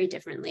video very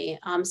differently.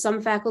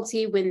 Some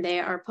faculty, when they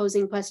are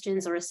posing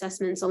questions or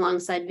assessments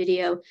alongside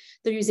video,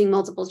 they're using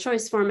multiple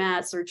choice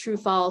formats or true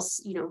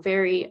false, you know,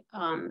 very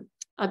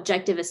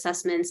objective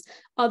assessments.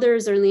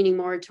 Others are leaning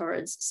more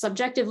towards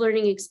subjective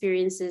learning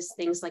experiences,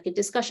 things like a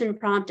discussion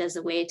prompt as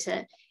a way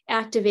to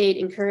activate,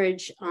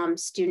 encourage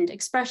student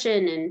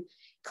expression and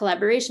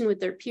collaboration with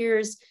their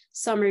peers.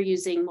 Some are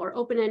using more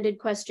open-ended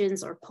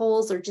questions or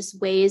polls or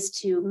just ways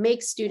to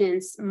make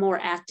students more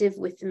active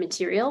with the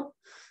material.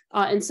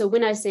 And so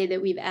when I say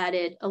that we've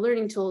added a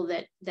learning tool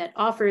that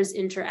offers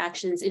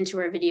interactions into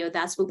our video,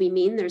 that's what we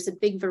mean. There's a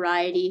big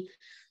variety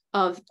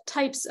of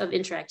types of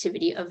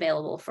interactivity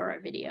available for our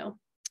video.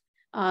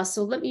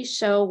 So let me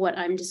show what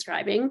I'm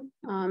describing.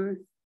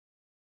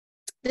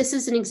 This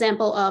is an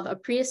example of a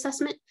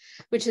pre-assessment,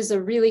 which is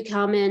a really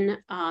common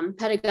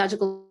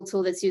pedagogical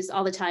tool that's used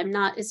all the time.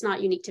 It's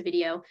not unique to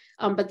video,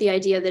 but the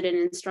idea that an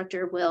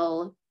instructor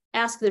will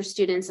ask their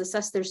students,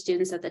 assess their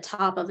students at the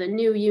top of a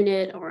new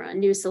unit or a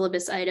new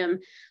syllabus item.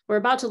 We're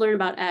about to learn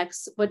about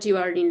X. What do you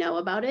already know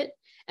about it?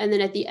 And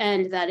then at the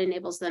end, that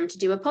enables them to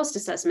do a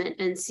post-assessment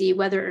and see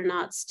whether or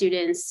not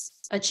students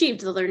achieved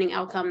the learning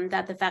outcome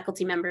that the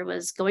faculty member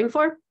was going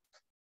for.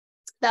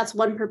 That's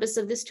one purpose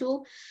of this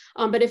tool.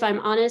 But if I'm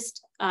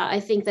honest, I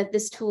think that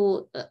this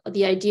tool,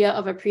 the idea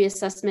of a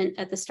pre-assessment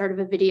at the start of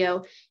a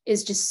video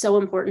is just so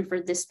important for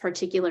this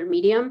particular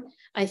medium.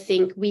 I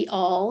think we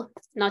all,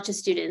 not just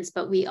students,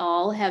 but we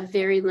all have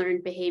very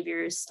learned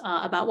behaviors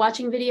about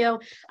watching video.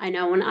 I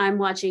know when I'm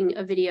watching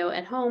a video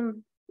at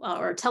home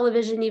or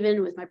television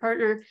even with my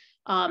partner,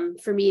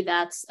 for me,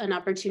 that's an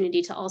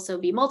opportunity to also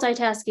be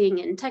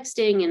multitasking and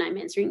texting, and I'm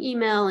answering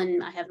email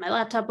and I have my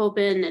laptop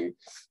open and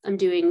I'm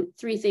doing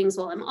 3 things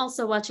while I'm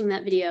also watching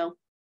that video.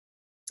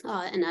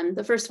 And I'm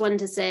the first one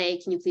to say,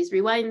 can you please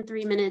rewind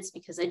 3 minutes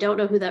because I don't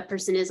know who that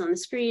person is on the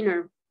screen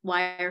or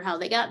why or how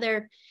they got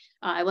there.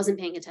 I wasn't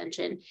paying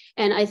attention.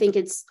 And I think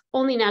it's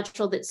only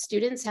natural that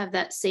students have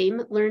that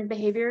same learned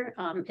behavior.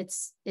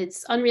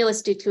 It's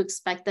unrealistic to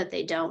expect that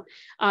they don't.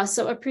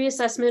 So a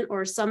pre-assessment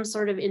or some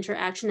sort of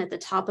interaction at the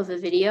top of a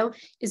video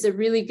is a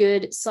really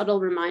good subtle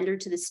reminder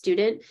to the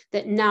student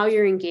that now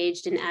you're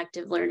engaged in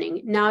active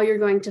learning. Now you're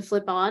going to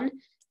flip on.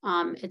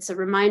 It's a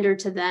reminder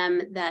to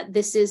them that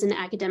this is an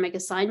academic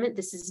assignment.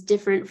 This is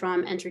different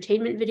from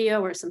entertainment video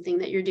or something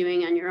that you're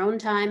doing on your own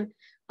time.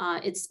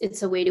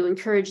 It's a way to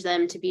encourage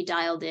them to be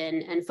dialed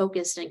in and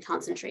focused and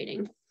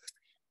concentrating.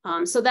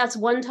 So that's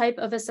one type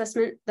of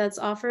assessment that's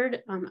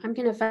offered. I'm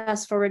going to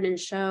fast forward and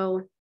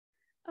show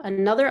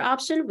another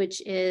option,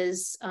 which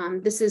is,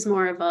 this is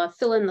more of a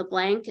fill in the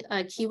blank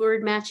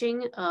keyword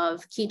matching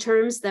of key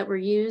terms that were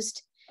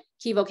used,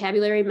 key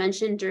vocabulary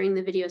mentioned during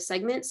the video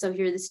segment. So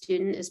here the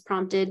student is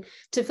prompted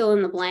to fill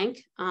in the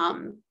blank.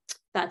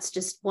 that's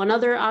just one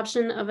other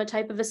option of a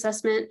type of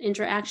assessment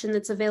interaction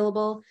that's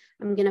available.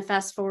 I'm going to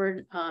fast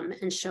forward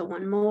and show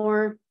one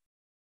more.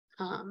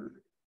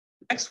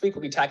 Next week,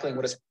 we'll be tackling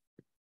what is.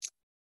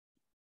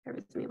 Bear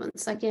with me one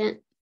second.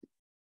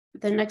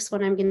 The next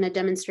one I'm going to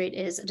demonstrate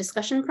is a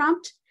discussion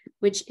prompt,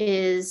 which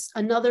is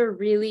another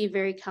really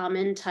very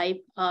common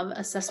type of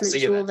assessment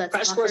tool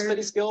that's offered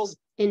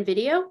in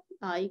video.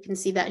 You can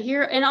see that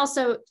here. And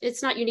also,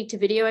 it's not unique to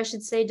video, I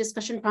should say.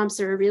 Discussion prompts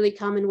are a really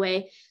common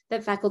way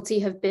that faculty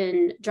have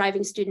been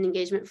driving student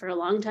engagement for a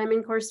long time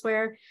in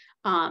courseware.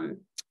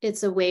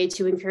 It's a way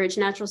to encourage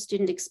natural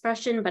student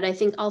expression, but I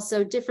think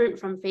also different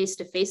from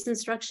face-to-face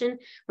instruction,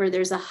 where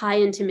there's a high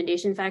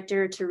intimidation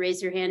factor to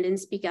raise your hand and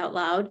speak out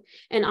loud.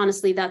 And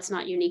honestly, that's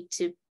not unique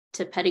to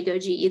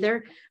pedagogy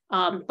either.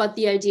 But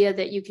the idea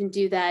that you can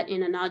do that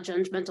in a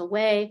non-judgmental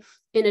way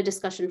in a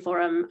discussion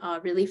forum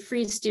really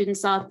frees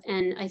students up,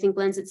 and I think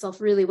lends itself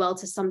really well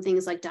to some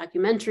things like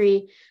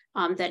documentary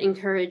that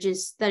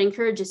encourages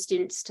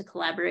students to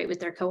collaborate with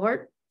their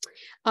cohort.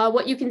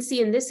 What you can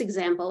see in this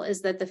example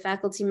is that the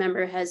faculty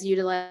member has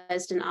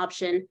utilized an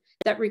option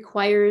that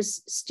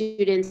requires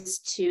students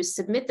to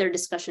submit their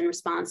discussion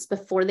response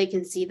before they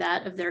can see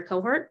that of their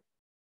cohort.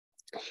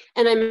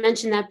 And I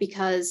mention that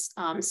because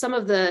some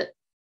of the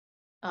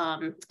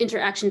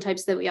interaction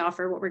types that we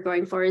offer, what we're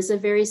going for is a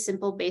very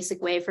simple,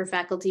 basic way for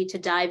faculty to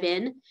dive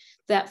in.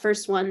 That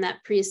first one,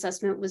 that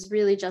pre-assessment, was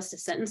really just a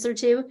sentence or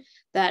two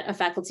that a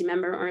faculty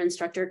member or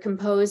instructor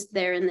composed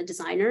there in the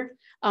designer.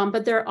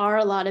 But there are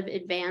a lot of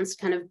advanced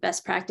kind of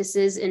best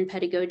practices in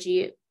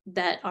pedagogy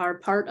that are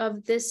part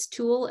of this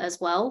tool as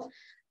well.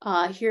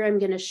 Here I'm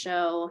going to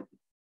show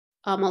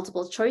a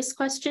multiple choice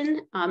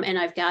question, and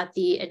I've got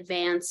the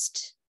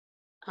advanced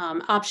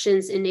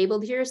options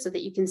enabled here so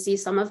that you can see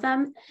some of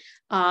them.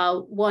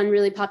 One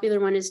really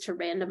popular one is to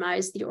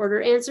randomize the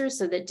order answers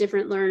so that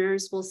different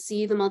learners will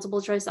see the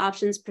multiple choice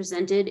options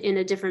presented in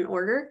a different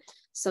order.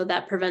 So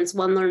that prevents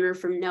one learner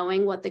from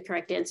knowing what the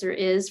correct answer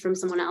is from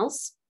someone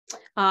else.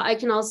 I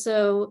can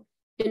also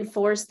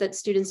enforce that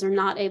students are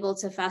not able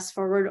to fast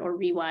forward or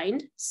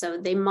rewind. So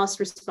they must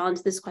respond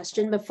to this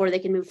question before they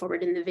can move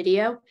forward in the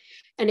video.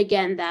 And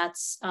again,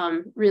 that's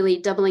really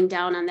doubling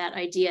down on that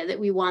idea that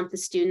we want the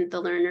student,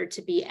 the learner,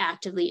 to be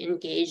actively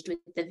engaged with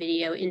the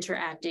video,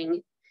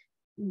 interacting,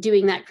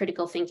 doing that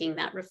critical thinking,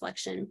 that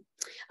reflection.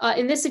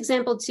 In this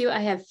example too,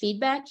 I have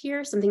feedback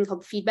here, something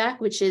called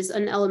feedback, which is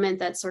an element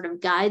that sort of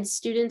guides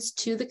students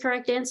to the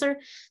correct answer.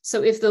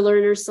 So if the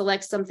learner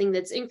selects something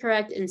that's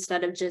incorrect,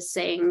 instead of just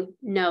saying,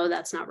 no,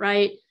 that's not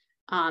right,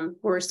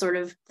 or sort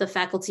of the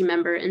faculty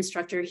member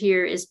instructor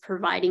here is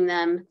providing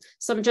them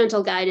some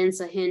gentle guidance,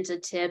 a hint, a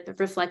tip,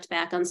 reflect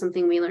back on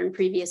something we learned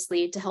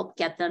previously to help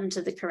get them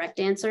to the correct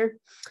answer.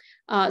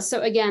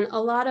 So again,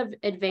 a lot of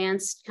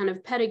advanced kind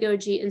of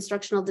pedagogy,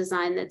 instructional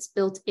design that's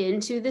built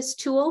into this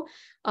tool,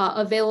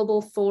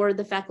 available for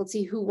the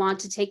faculty who want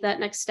to take that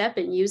next step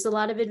and use a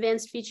lot of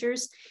advanced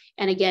features.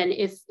 And again,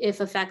 if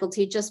a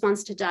faculty just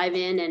wants to dive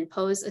in and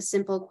pose a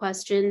simple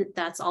question,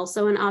 that's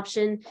also an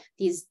option.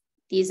 These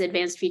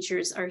advanced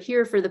features are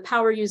here for the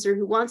power user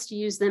who wants to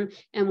use them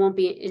and won't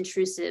be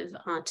intrusive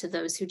to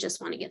those who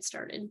just want to get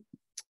started.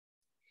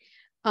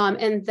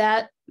 And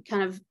that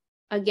kind of,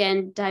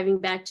 again, diving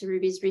back to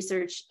Ruby's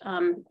research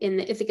in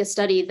the Ithaka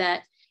study,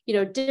 that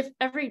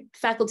every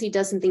faculty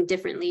does something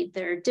differently.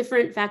 There are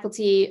different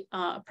faculty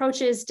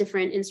approaches,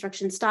 different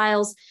instruction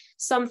styles.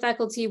 Some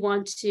faculty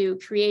want to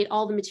create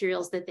all the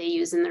materials that they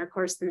use in their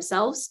course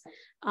themselves.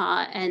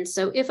 And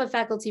so if a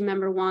faculty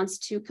member wants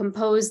to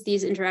compose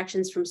these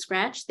interactions from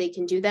scratch, they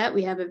can do that.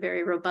 We have a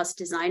very robust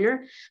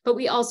designer, but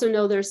we also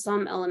know there's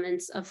some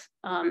elements of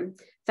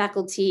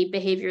faculty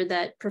behavior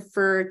that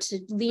prefer to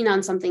lean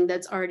on something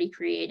that's already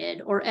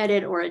created, or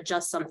edit or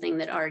adjust something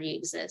that already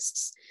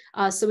exists.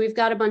 So we've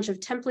got a bunch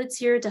of templates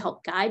here to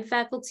help guide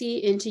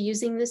faculty into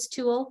using this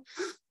tool.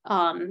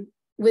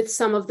 With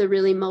some of the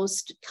really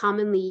most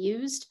commonly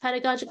used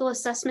pedagogical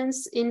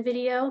assessments in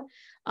video.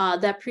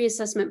 That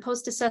pre-assessment,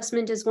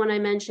 post-assessment is one I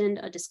mentioned,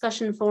 a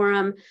discussion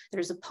forum,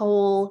 there's a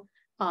poll.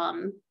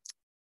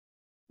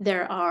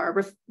 There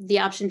are the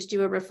option to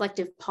do a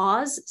reflective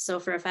pause. So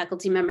for a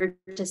faculty member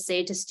to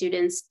say to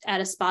students at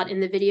a spot in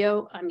the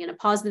video, I'm going to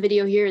pause the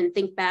video here and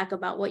think back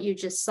about what you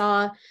just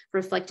saw,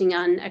 reflecting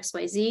on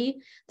XYZ.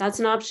 That's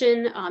an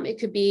option. It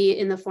could be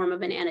in the form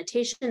of an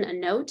annotation, a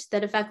note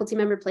that a faculty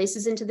member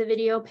places into the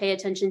video. Pay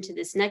attention to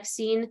this next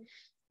scene,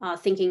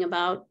 thinking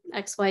about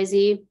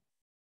XYZ.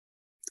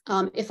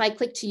 If I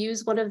click to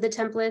use one of the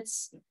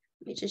templates,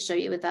 let me just show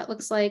you what that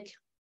looks like.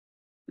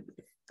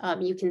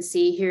 You can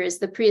see here is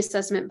the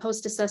pre-assessment,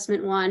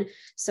 post-assessment one.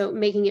 So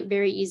making it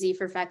very easy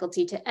for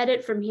faculty to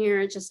edit from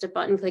here, just a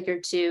button click or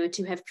two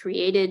to have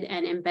created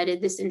and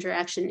embedded this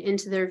interaction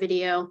into their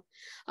video.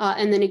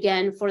 And then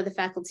again, for the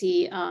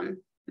faculty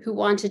who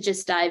want to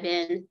just dive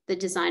in, the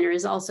designer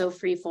is also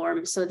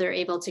freeform, so they're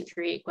able to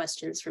create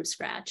questions from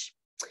scratch.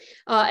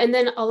 And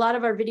then a lot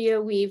of our video,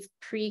 we've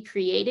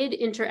pre-created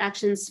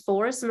interactions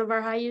for some of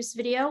our high use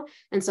video.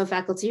 And so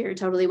faculty are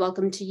totally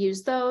welcome to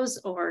use those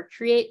or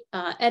create,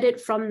 edit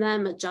from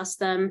them, adjust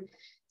them.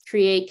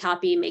 create,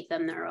 copy, make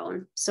them their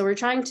own. So we're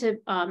trying to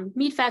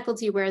meet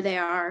faculty where they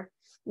are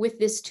with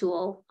this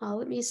tool.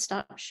 Let me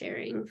stop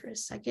sharing for a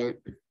second.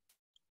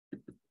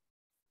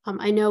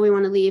 I know we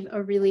want to leave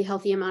a really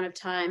healthy amount of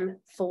time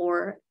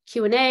for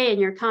Q&A and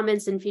your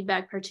comments and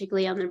feedback,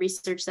 particularly on the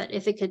research that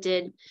Ithaka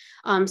did.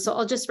 So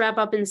I'll just wrap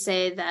up and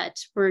say that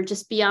we're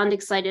just beyond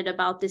excited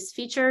about this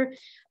feature.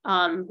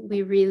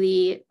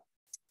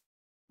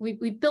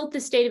 We built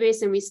this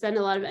database and we spend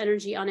a lot of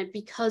energy on it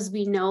because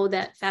we know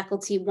that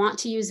faculty want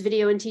to use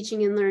video in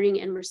teaching and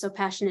learning, and we're so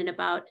passionate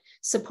about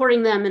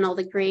supporting them and all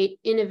the great,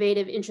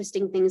 innovative,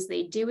 interesting things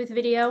they do with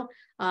video.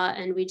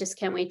 And we just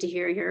can't wait to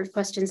hear your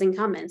questions and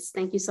comments.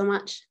 Thank you so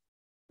much.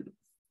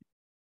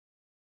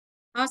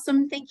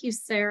 Awesome. Thank you,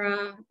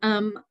 Sarah.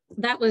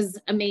 That was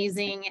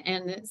amazing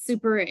and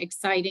super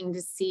exciting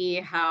to see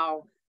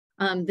how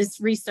this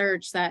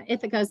research that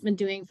Ithaka has been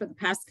doing for the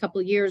past couple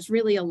of years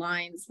really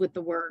aligns with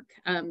the work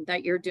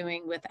that you're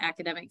doing with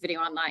academic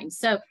video online.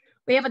 So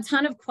we have a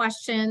ton of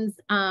questions,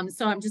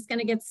 so I'm just going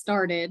to get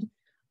started.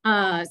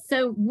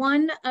 So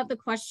one of the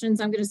questions,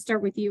 I'm going to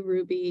start with you,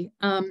 Ruby.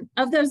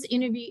 Of those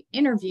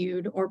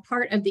interviewed or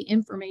part of the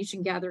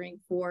information gathering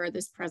for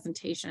this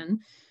presentation,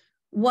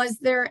 was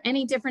there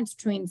any difference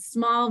between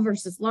small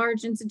versus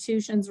large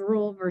institutions,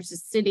 rural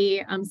versus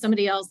city?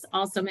 Somebody else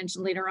also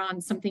mentioned later on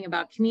something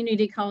about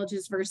community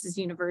colleges versus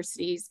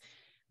universities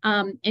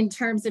in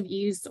terms of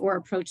use or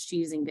approach to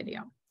using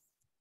video.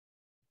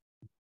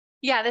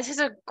 Yeah, this is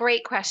a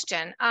great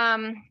question.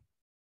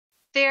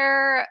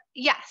 There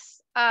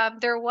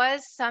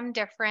was some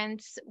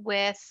difference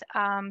with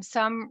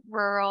some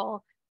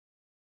rural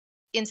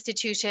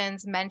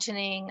institutions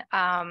mentioning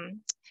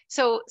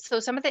so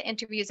some of the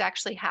interviews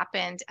actually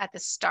happened at the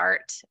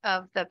start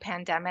of the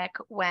pandemic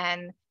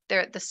when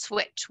the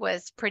switch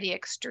was pretty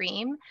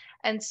extreme.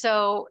 And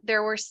so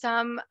there were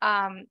some,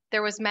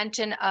 there was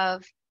mention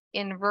of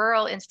in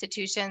rural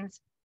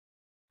institutions,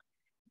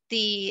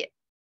 the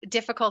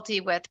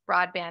difficulty with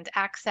broadband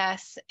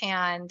access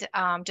and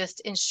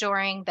just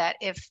ensuring that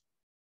if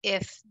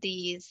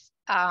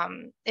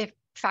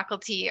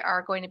faculty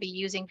are going to be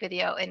using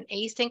video in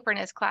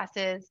asynchronous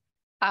classes,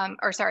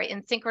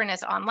 in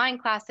synchronous online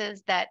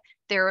classes, that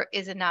there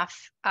is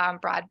enough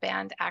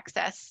broadband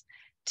access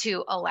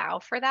to allow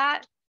for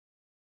that.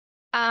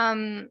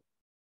 And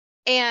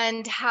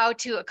how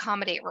to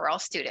accommodate rural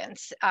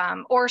students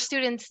or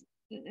students,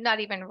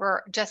 not even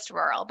just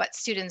rural, but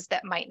students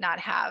that might not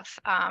have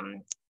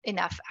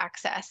enough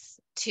access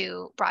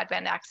to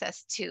broadband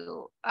access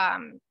to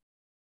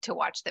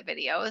watch the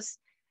videos.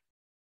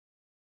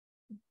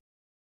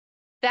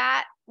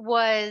 That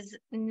was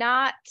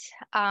not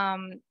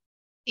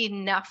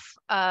enough.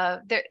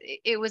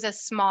 It was a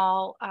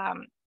small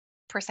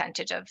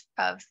percentage of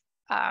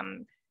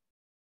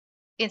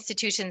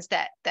institutions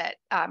that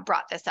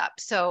brought this up.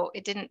 So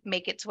it didn't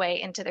make its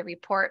way into the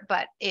report,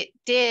 but it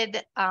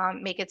did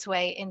make its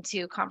way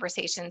into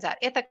conversations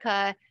at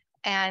Ithaka,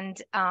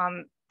 and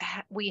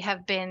we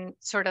have been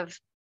sort of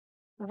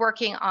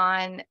working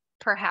on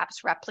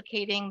perhaps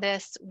replicating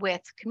this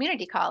with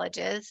community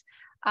colleges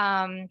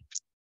and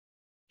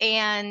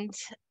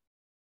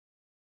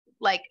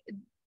like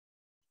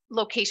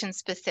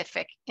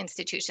location-specific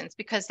institutions,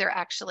 because there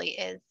actually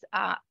is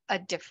a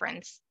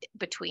difference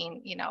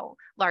between,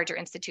 larger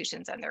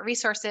institutions and their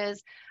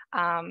resources,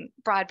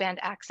 broadband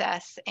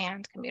access,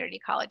 and community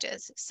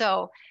colleges.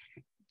 So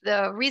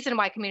the reason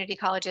why community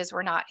colleges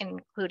were not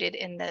included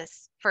in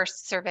this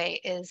first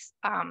survey is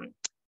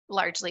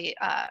largely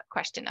a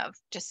question of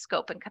just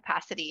scope and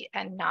capacity,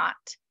 and not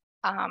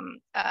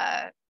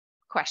a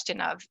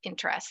question of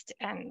interest.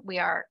 And we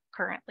are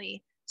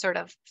currently sort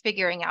of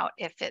figuring out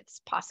if it's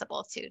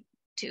possible to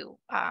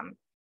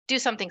do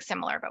something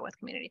similar, but with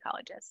community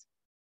colleges.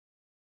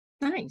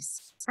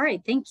 Nice. All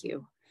right, thank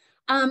you.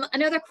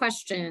 Another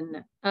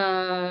question.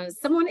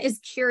 Someone is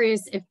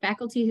curious if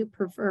faculty who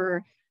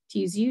prefer to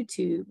use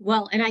YouTube,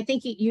 well, and I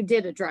think you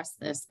did address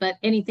this, but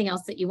anything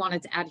else that you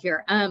wanted to add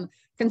here?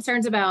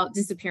 Concerns about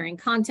disappearing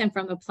content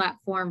from the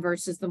platform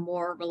versus the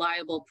more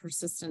reliable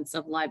persistence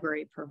of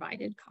library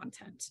provided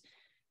content.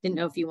 Didn't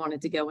know if you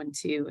wanted to go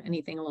into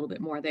anything a little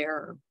bit more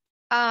there.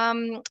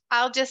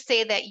 I'll just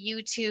say that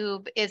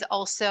YouTube is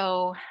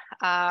also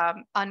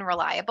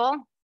unreliable.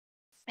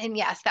 And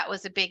yes, that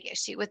was a big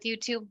issue with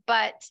YouTube,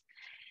 but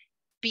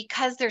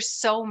because there's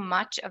so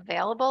much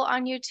available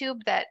on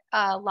YouTube, that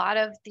a lot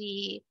of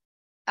the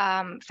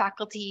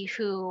faculty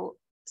who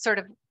sort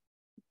of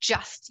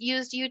just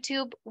used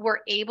YouTube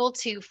were able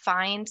to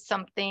find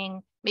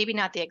something, maybe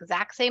not the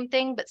exact same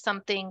thing, but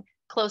something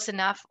close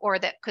enough or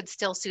that could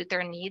still suit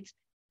their needs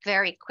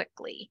very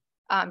quickly,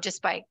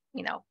 just by,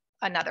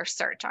 another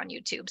search on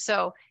YouTube.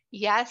 So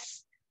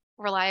yes,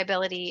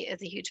 reliability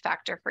is a huge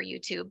factor for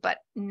YouTube, but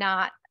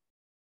not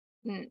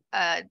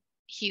a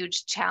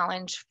huge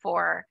challenge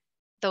for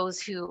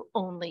those who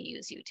only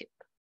use YouTube.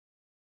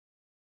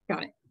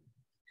 Got it.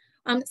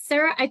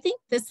 Sarah, I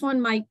think this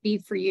one might be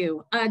for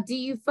you. Do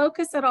you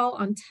focus at all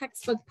on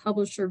textbook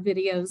publisher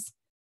videos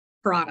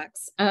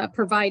products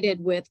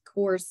provided with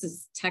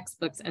courses,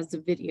 textbooks as a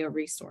video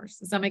resource.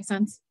 Does that make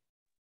sense?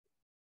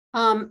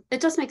 It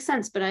does make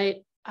sense, but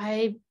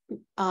I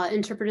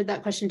interpreted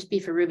that question to be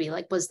for Ruby.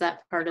 Like, was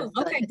that part of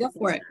the, okay, go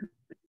for it.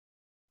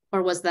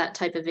 Or was that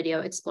type of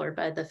video explored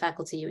by the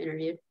faculty you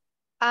interviewed?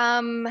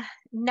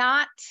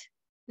 Not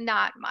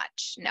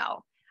much,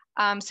 no.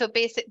 So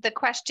the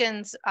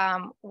questions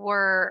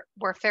were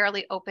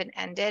fairly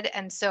open-ended,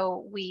 and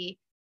so we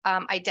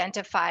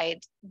identified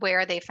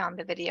where they found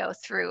the video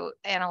through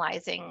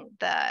analyzing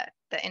the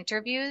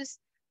interviews,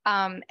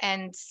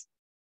 and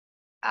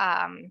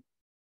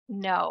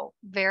no,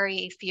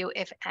 very few,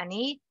 if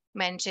any,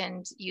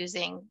 mentioned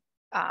using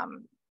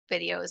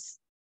videos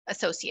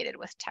associated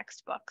with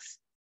textbooks.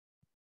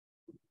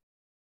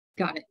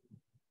 Got it.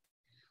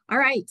 All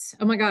right.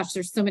 Oh my gosh,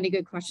 there's so many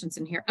good questions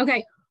in here.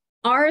 Okay.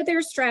 Are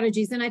there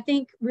strategies? And I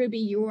think, Ruby,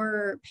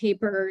 your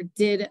paper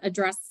did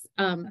address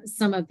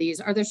some of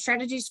these. Are there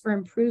strategies for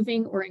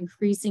improving or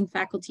increasing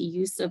faculty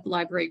use of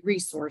library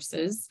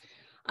resources?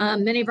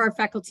 Many of our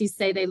faculty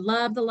say they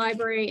love the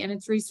library and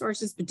its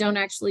resources, but don't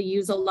actually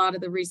use a lot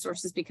of the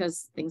resources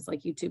because things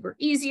like YouTube are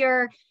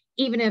easier,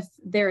 even if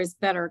there is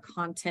better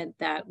content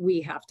that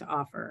we have to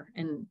offer.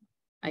 And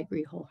I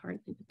agree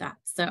wholeheartedly with that.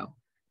 So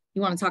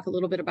you want to talk a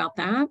little bit about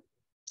that?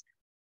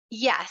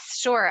 Yes,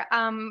 sure.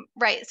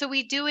 Right. So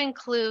we do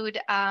include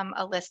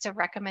a list of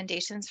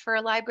recommendations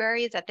for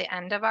libraries at the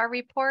end of our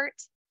report.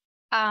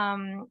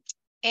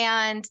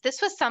 And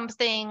this was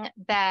something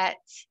that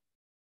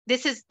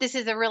this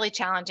is a really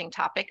challenging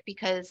topic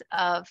because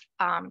of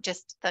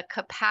just the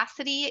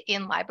capacity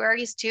in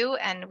libraries too.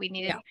 And we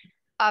needed,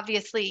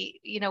 obviously,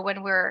 you know,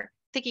 when we're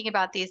thinking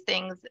about these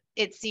things,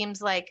 it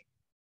seems like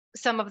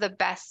some of the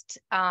best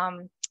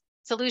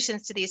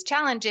solutions to these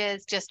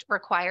challenges just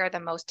require the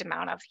most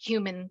amount of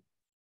human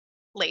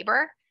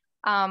labor,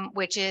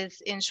 which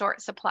is in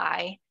short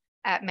supply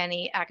at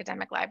many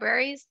academic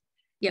libraries.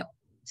 Yep.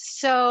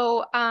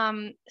 So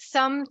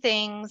some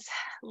things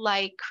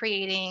like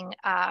creating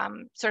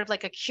sort of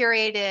like a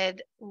curated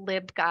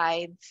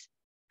LibGuides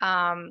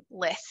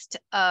list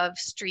of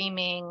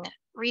streaming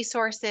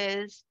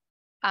resources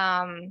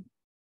and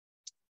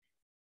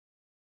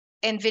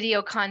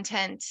video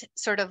content,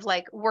 sort of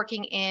like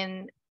working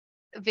in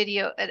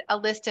video, a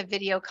list of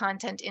video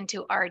content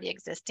into already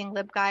existing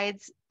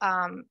LibGuides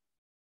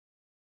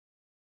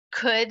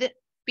could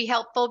be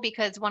helpful,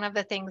 because one of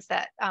the things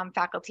that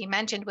faculty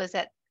mentioned was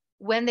that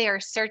when they are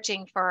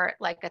searching for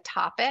like a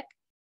topic,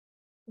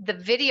 the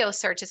video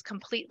search is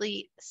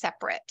completely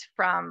separate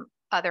from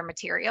other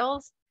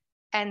materials.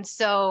 And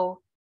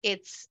so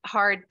it's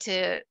hard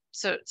to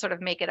sort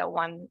of make it a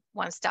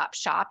one-stop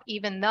shop,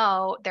 even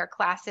though their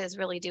classes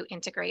really do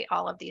integrate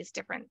all of these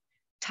different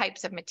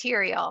types of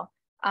material.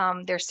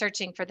 They're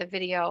searching for the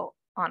video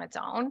on its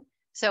own.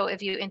 So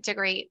if you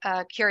integrate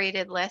a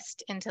curated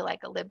list into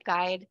like a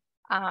LibGuide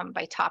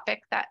by topic,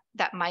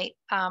 that might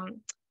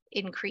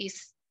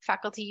increase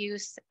faculty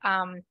use.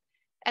 And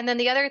then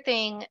the other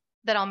thing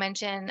that I'll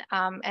mention,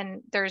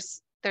 and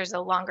there's a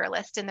longer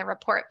list in the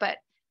report, but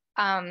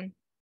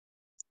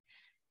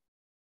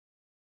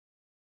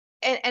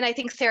and I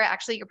think, Sarah,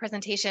 actually your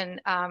presentation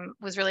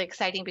was really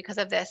exciting because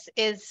of this,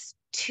 is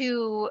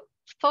to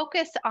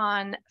focus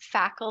on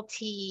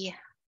faculty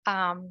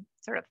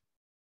sort of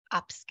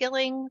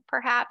upskilling,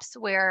 perhaps,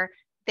 where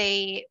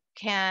they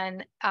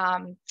can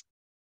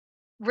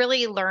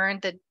really learn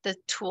the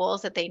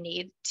tools that they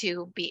need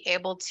to be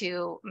able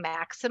to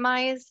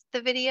maximize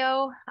the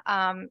video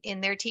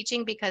in their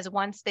teaching, because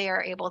once they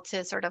are able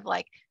to sort of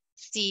like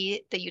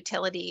see the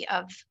utility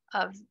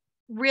of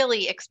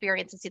really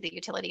experience and see the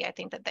utility, I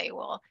think that they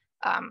will,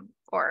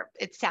 or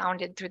it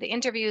sounded through the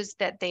interviews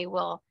that they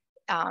will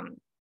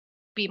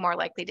be more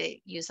likely to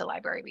use the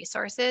library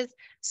resources.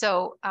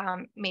 So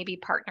maybe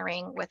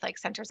partnering with like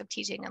centers of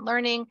teaching and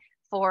learning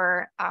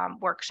for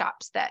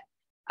workshops that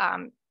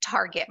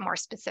target more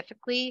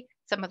specifically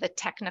some of the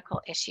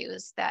technical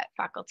issues that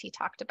faculty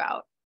talked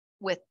about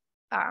with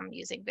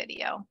using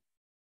video.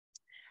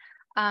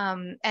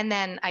 And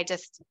then I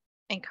just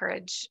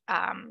encourage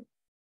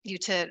you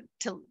to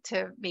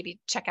maybe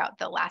check out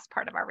the last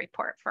part of our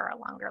report for a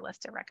longer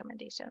list of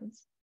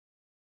recommendations.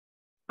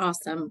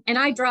 Awesome. And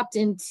I dropped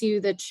into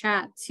the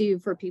chat too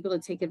for people to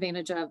take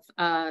advantage of,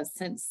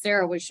 since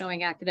Sarah was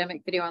showing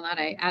academic video on that,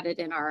 I added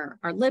in our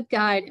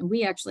LibGuide, and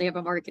we actually have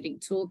a marketing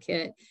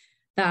toolkit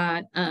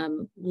that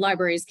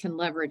libraries can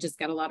leverage. It's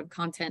got a lot of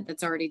content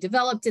that's already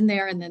developed in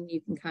there, and then you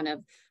can kind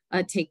of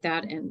take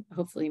that and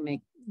hopefully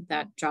make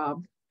that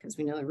job, because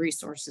we know the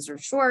resources are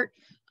short,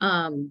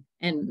 and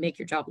make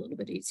your job a little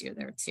bit easier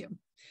there too.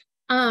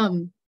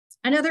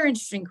 Another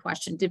interesting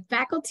question: did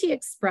faculty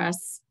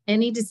express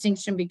any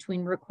distinction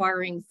between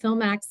requiring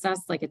film access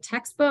like a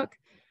textbook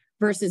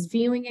versus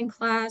viewing in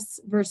class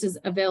versus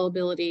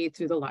availability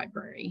through the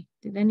library?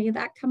 Did any of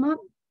that come up?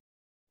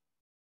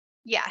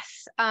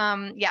 Yes.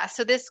 Yeah,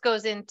 so this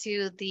goes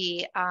into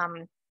the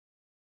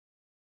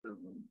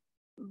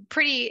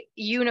pretty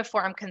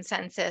uniform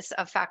consensus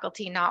of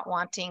faculty not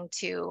wanting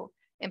to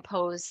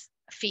impose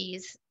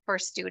fees for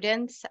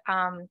students.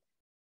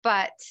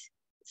 but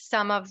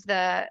some of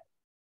the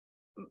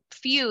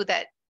few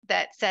that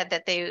said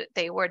that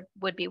they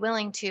would be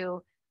willing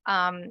to,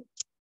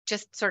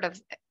 just sort of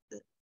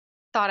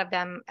thought of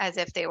them as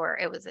if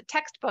it was a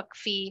textbook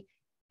fee,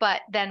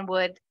 but then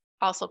would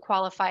also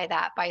qualify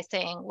that by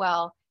saying,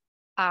 well,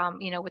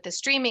 with the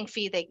streaming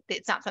fee,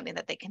 it's not something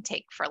that they can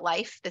take for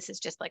life. This is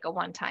just like a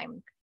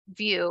one-time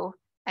view.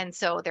 And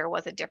so there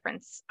was a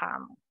difference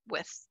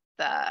with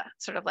the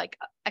sort of like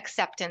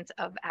acceptance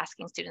of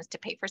asking students to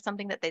pay for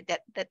something that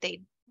they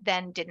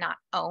then did not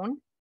own,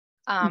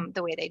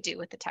 the way they do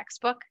with the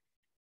textbook.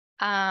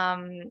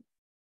 Was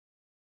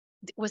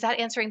that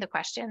answering the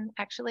question,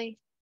 actually?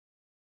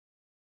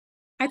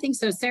 I think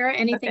so. Sarah,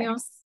 anything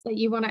else that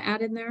you want to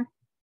add in there?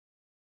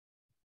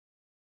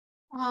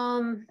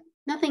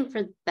 Nothing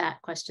for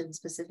that question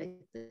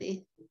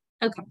specifically.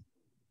 Okay.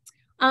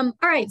 All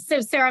right.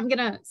 So Sarah, I'm going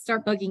to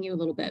start bugging you a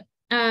little bit.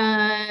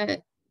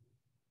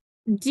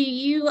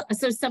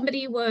 So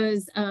somebody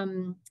was,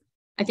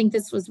 I think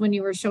this was when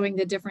you were showing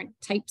the different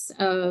types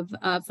of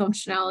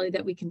functionality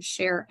that we can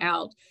share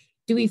out.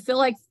 Do we feel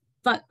like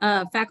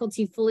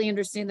faculty fully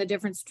understand the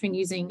difference between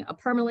using a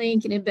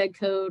permalink, an embed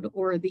code,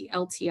 or the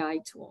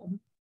LTI tool?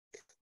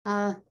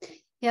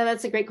 Yeah,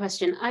 that's a great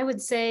question. I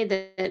would say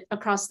that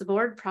across the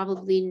board,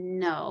 probably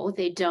no,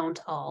 they don't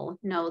all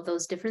know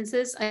those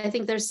differences. I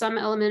think there's some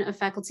element of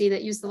faculty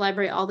that use the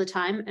library all the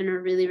time and are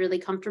really, really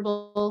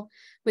comfortable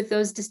with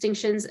those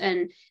distinctions,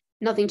 and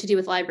nothing to do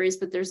with libraries,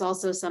 but there's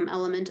also some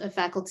element of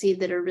faculty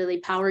that are really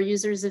power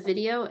users of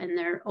video, and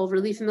they're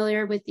overly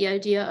familiar with the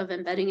idea of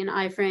embedding an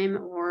iframe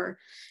or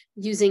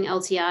using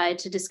LTI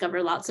to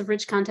discover lots of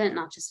rich content,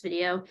 not just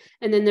video.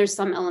 And then there's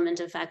some element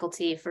of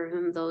faculty for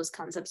whom those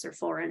concepts are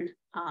foreign.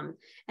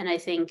 And I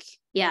think,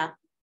 yeah,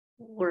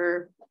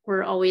 we're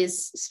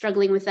always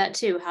struggling with that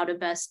too, how to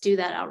best do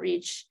that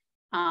outreach,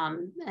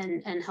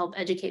 and help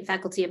educate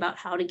faculty about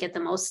how to get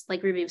the most,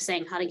 like Ruby was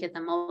saying, how to get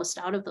the most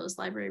out of those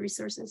library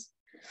resources.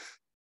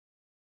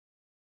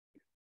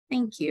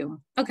 Thank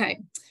you. Okay.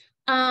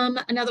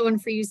 Another one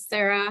for you,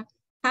 Sarah.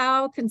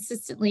 How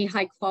consistently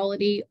high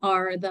quality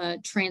are the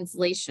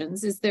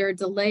translations? Is there a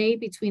delay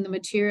between the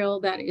material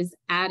that is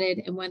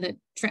added and when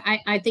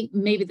I think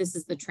maybe this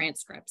is the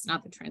transcripts,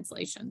 not the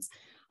translations.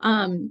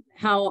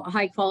 How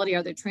high quality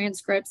are the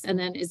transcripts? And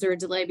then is there a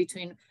delay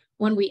between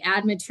when we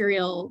add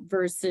material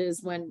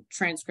versus when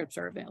transcripts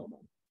are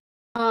available?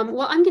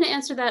 Well, I'm going to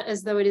answer that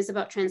as though it is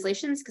about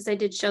translations, because I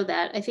did show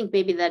that. I think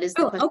maybe that is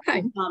the question.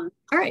 Okay. All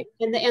right.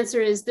 And the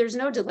answer is there's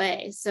no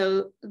delay.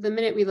 So the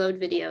minute we load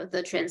video,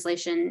 the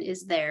translation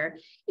is there.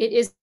 It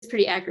is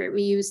pretty accurate.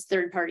 We use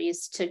third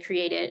parties to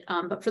create it.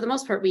 But for the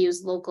most part, we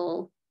use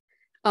local.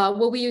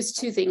 We use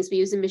two things. We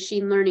use a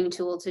machine learning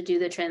tool to do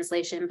the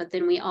translation, but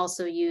then we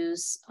also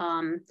use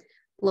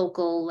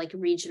local, like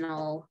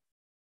regional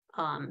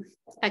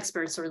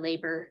experts or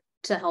labor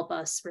to help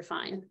us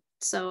refine.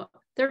 So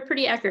they're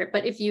pretty accurate,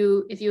 but if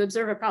you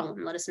observe a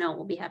problem, let us know.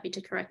 We'll be happy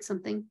to correct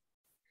something.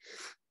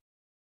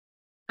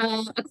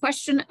 A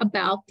question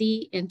about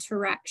the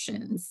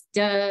interactions.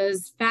 Do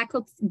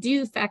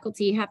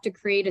faculty have to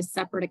create a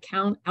separate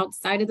account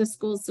outside of the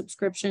school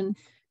subscription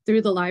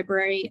through the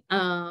library?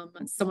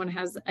 Someone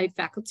has a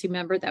faculty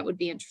member that would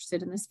be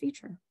interested in this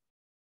feature.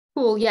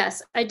 Cool,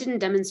 yes, I didn't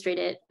demonstrate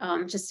it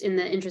just in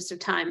the interest of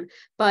time,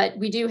 but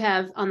we do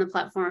have on the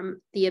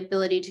platform the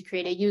ability to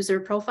create a user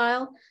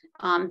profile.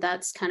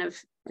 That's kind of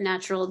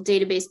natural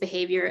database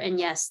behavior. And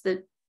yes,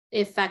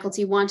 if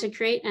faculty want to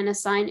create and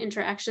assign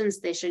interactions,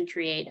 they should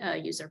create a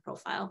user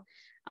profile.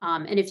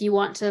 And if you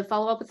want to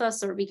follow up with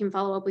us, or we can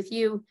follow up with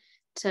you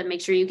to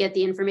make sure you get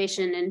the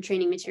information and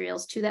training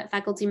materials to that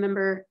faculty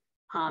member,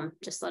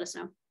 just let us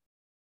know.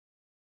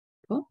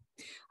 Cool.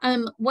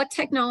 What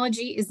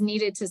technology is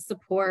needed to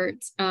support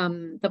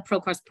the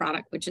ProQuest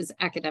product, which is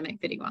academic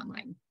video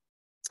online?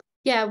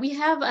 Yeah, we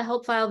have a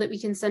help file that we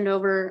can send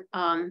over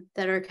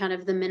that are kind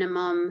of the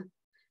minimum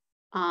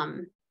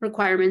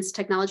requirements,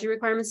 technology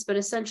requirements, but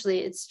essentially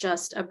it's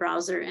just a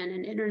browser and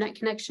an internet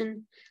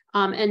connection.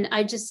 And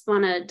I just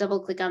want to double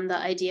click on the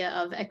idea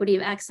of equity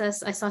of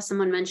access. I saw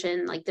someone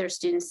mention like their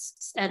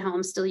students at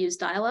home still use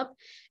dial-up,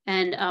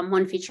 and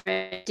one feature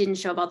I didn't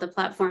show about the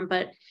platform,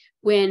 but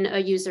when a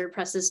user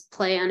presses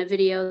play on a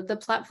video, the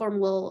platform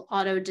will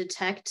auto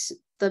detect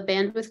the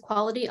bandwidth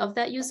quality of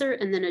that user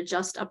and then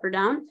adjust up or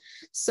down,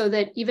 so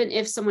that even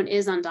if someone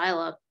is on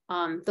dial-up,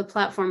 the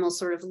platform will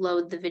sort of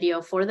load the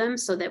video for them,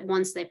 so that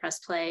once they press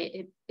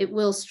play, it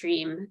will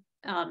stream,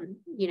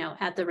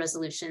 at the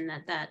resolution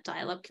that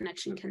dial-up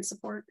connection can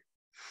support.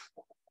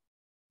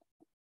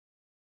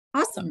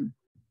 Awesome.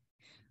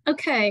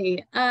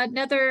 Okay,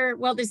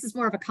 this is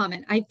more of a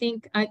comment. I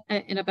think,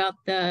 and about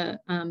the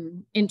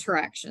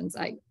interactions,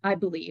 I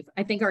believe.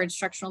 I think our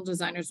instructional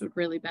designers would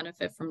really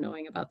benefit from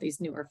knowing about these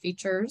newer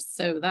features.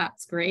 So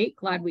that's great.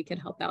 Glad we could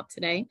help out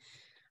today.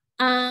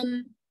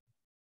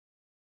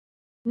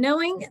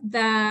 Knowing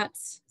that,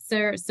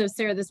 Sarah,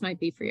 this might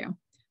be for you.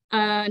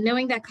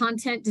 Knowing that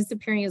content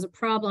disappearing is a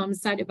problem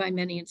cited by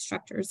many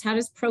instructors, how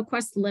does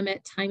ProQuest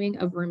limit timing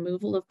of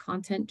removal of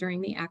content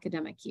during the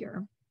academic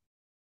year?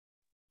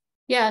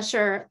 Yeah,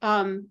 sure.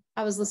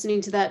 I was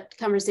listening to that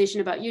conversation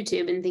about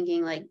YouTube and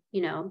thinking like,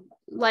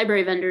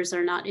 library vendors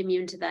are not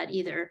immune to that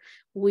either.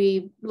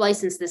 We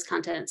license this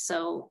content.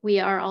 So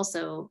we are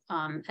also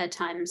at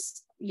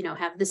times,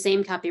 have the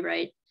same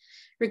copyright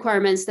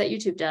requirements that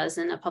YouTube does,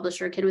 and a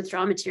publisher can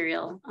withdraw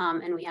material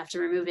and we have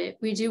to remove it.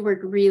 We do work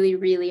really,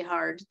 really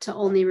hard to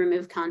only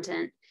remove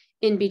content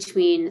in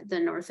between the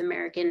North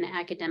American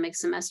academic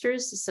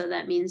semesters. So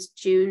that means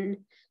June,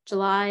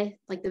 July,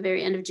 like the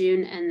very end of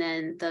June, and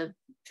then the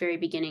very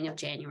beginning of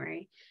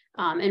January.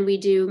 And we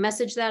do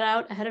message that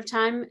out ahead of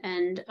time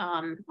and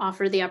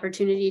offer the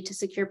opportunity to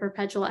secure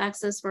perpetual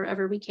access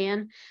wherever we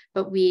can.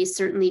 But we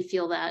certainly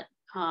feel that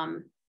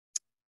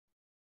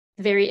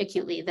very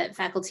acutely, that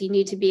faculty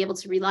need to be able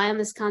to rely on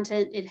this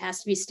content. It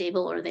has to be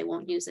stable or they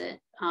won't use it.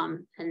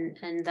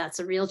 And that's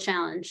a real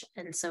challenge.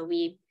 And so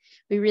we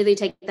really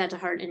take that to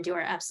heart and do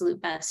our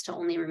absolute best to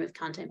only remove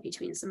content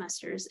between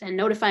semesters and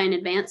notify in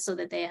advance so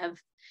that they have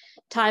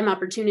time,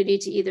 opportunity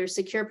to either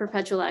secure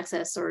perpetual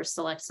access or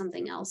select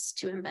something else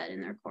to embed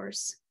in their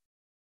course.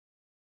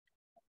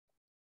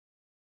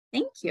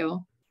 Thank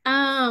you.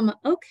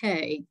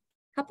 Okay,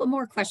 a couple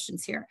more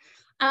questions here.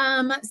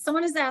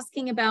 Someone is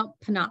asking about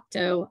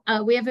Panopto.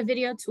 We have a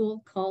video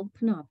tool called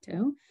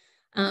Panopto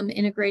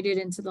integrated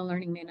into the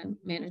learning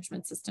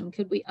management system.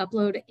 Could we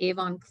upload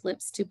Avon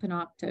clips to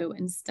Panopto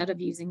instead of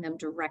using them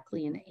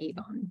directly in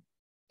Avon?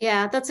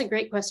 Yeah, that's a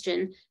great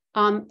question.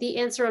 The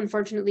answer,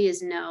 unfortunately,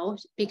 is no,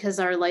 because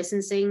our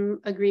licensing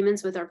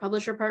agreements with our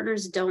publisher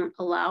partners don't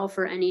allow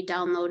for any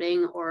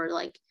downloading or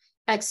like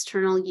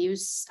external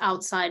use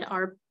outside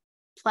our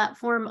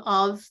platform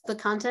of the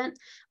content.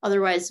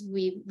 Otherwise,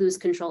 we lose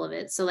control of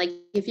it. So like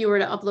if you were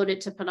to upload it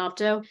to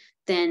Panopto,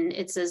 then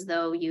it's as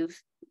though you've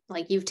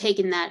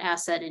taken that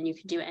asset and you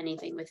can do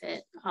anything with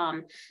it.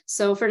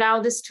 So for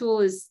now, this tool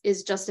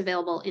is just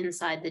available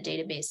inside the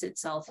database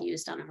itself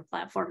used on our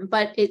platform.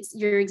 But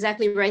you're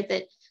exactly right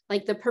that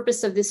like the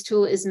purpose of this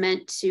tool is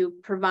meant to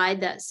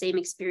provide that same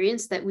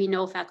experience that we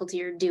know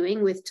faculty are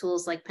doing with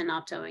tools like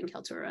Panopto and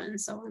Kaltura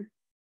and so on.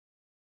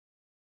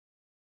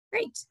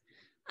 Great.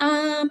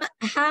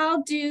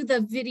 How do the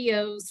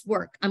videos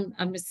work?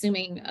 I'm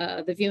assuming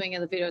the viewing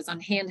of the videos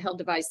on handheld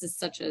devices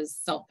such as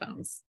cell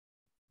phones.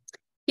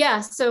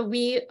 Yeah, so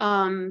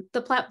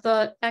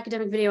the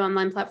academic video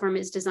online platform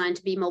is designed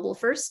to be mobile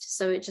first,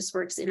 so it just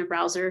works in a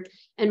browser,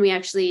 and we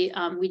actually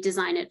we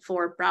design it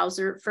for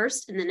browser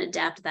first and then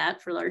adapt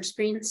that for large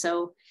screen.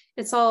 So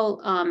it's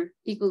all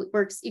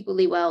works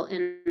equally well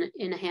in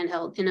a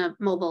handheld, in a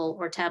mobile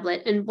or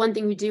tablet. And one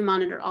thing we do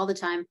monitor all the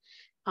time.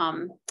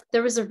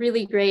 There was a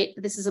really great,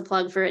 this is a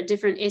plug for a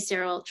different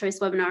ACRL choice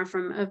webinar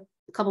from a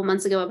couple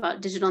months ago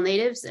about digital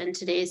natives and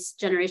today's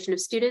generation of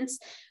students.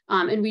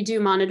 And we do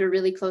monitor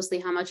really closely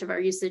how much of our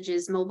usage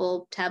is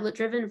mobile tablet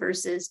driven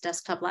versus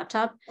desktop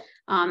laptop.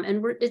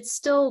 And it's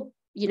still,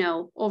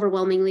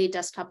 overwhelmingly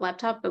desktop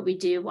laptop, but we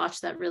do watch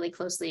that really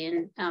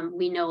closely. And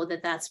we know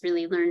that that's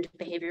really learned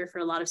behavior for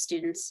a lot of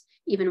students,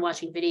 even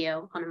watching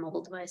video on a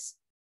mobile device.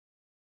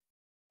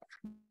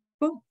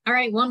 Cool. All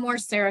right, one more,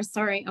 Sarah.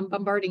 Sorry, I'm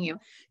bombarding you.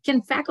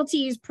 Can faculty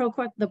use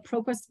the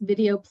ProQuest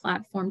video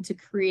platform to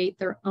create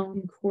their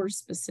own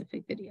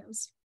course-specific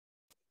videos?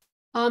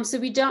 So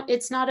we don't,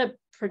 it's not a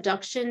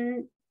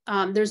production,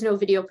 there's no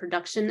video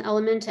production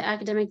element to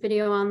academic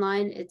video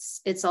online.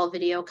 It's all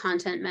video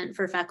content meant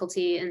for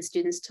faculty and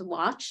students to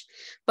watch.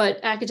 But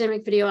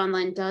academic video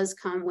online does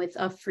come with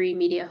a free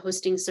media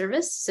hosting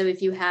service. So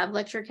if you have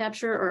lecture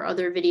capture or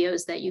other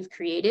videos that you've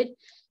created,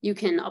 you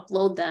can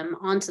upload them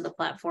onto the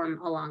platform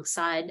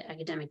alongside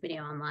academic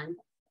video online.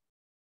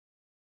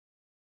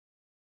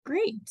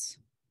 Great.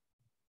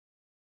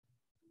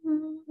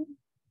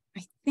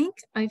 I think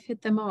I've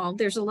hit them all.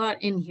 There's a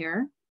lot in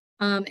here.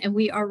 And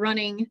we are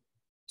running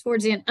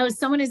towards the end. Oh,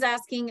 someone is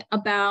asking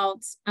about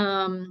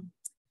the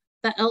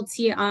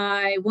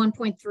LTI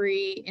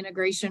 1.3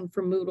 integration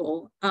for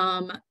Moodle.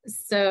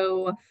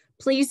 So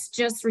please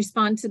just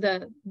respond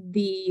to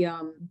the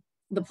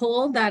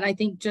poll that I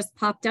think just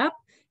popped up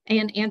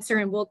and answer,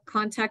 and we'll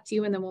contact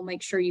you, and then we'll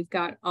make sure you've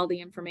got all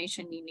the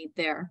information you need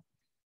there.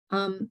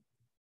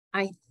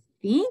 I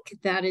think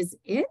that is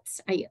it.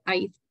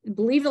 I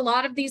believe a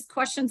lot of these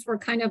questions were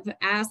kind of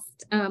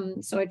asked,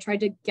 so I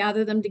tried to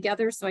gather them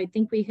together. So I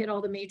think we hit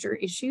all the major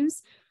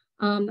issues.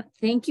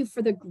 Thank you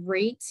for the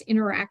great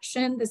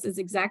interaction. This is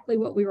exactly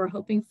what we were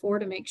hoping for,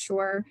 to make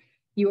sure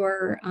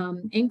your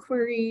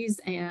inquiries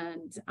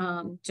and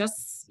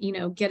just,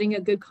 getting a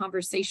good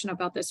conversation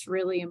about this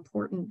really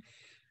important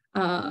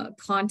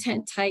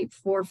content type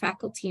for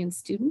faculty and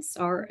students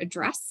are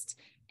addressed.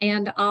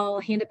 And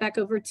I'll hand it back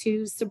over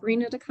to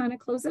Sabrina to kind of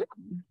close it up.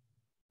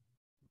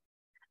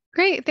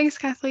 Great, thanks,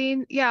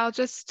 Kathleen. Yeah, I'll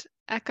just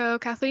echo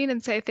Kathleen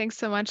and say thanks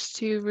so much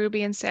to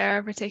Ruby and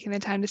Sarah for taking the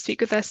time to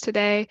speak with us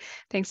today.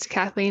 Thanks to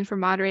Kathleen for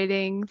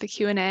moderating the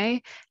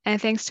Q&A,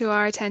 and thanks to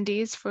our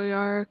attendees for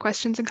your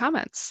questions and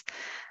comments.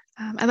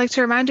 I'd like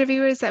to remind our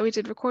viewers that we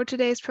did record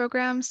today's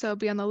program, so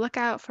be on the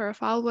lookout for a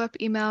follow-up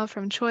email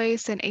from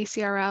Choice and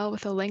ACRL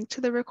with a link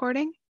to the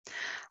recording.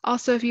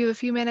 Also, if you have a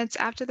few minutes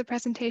after the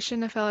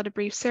presentation to fill out a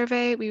brief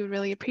survey, we would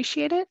really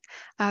appreciate it.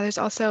 There's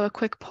also a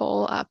quick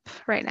poll up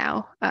right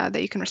now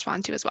that you can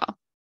respond to as well.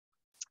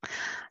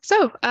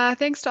 So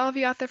thanks to all of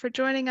you out there for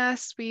joining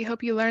us. We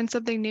hope you learned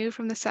something new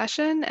from the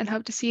session and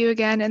hope to see you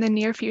again in the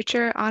near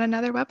future on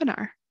another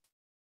webinar.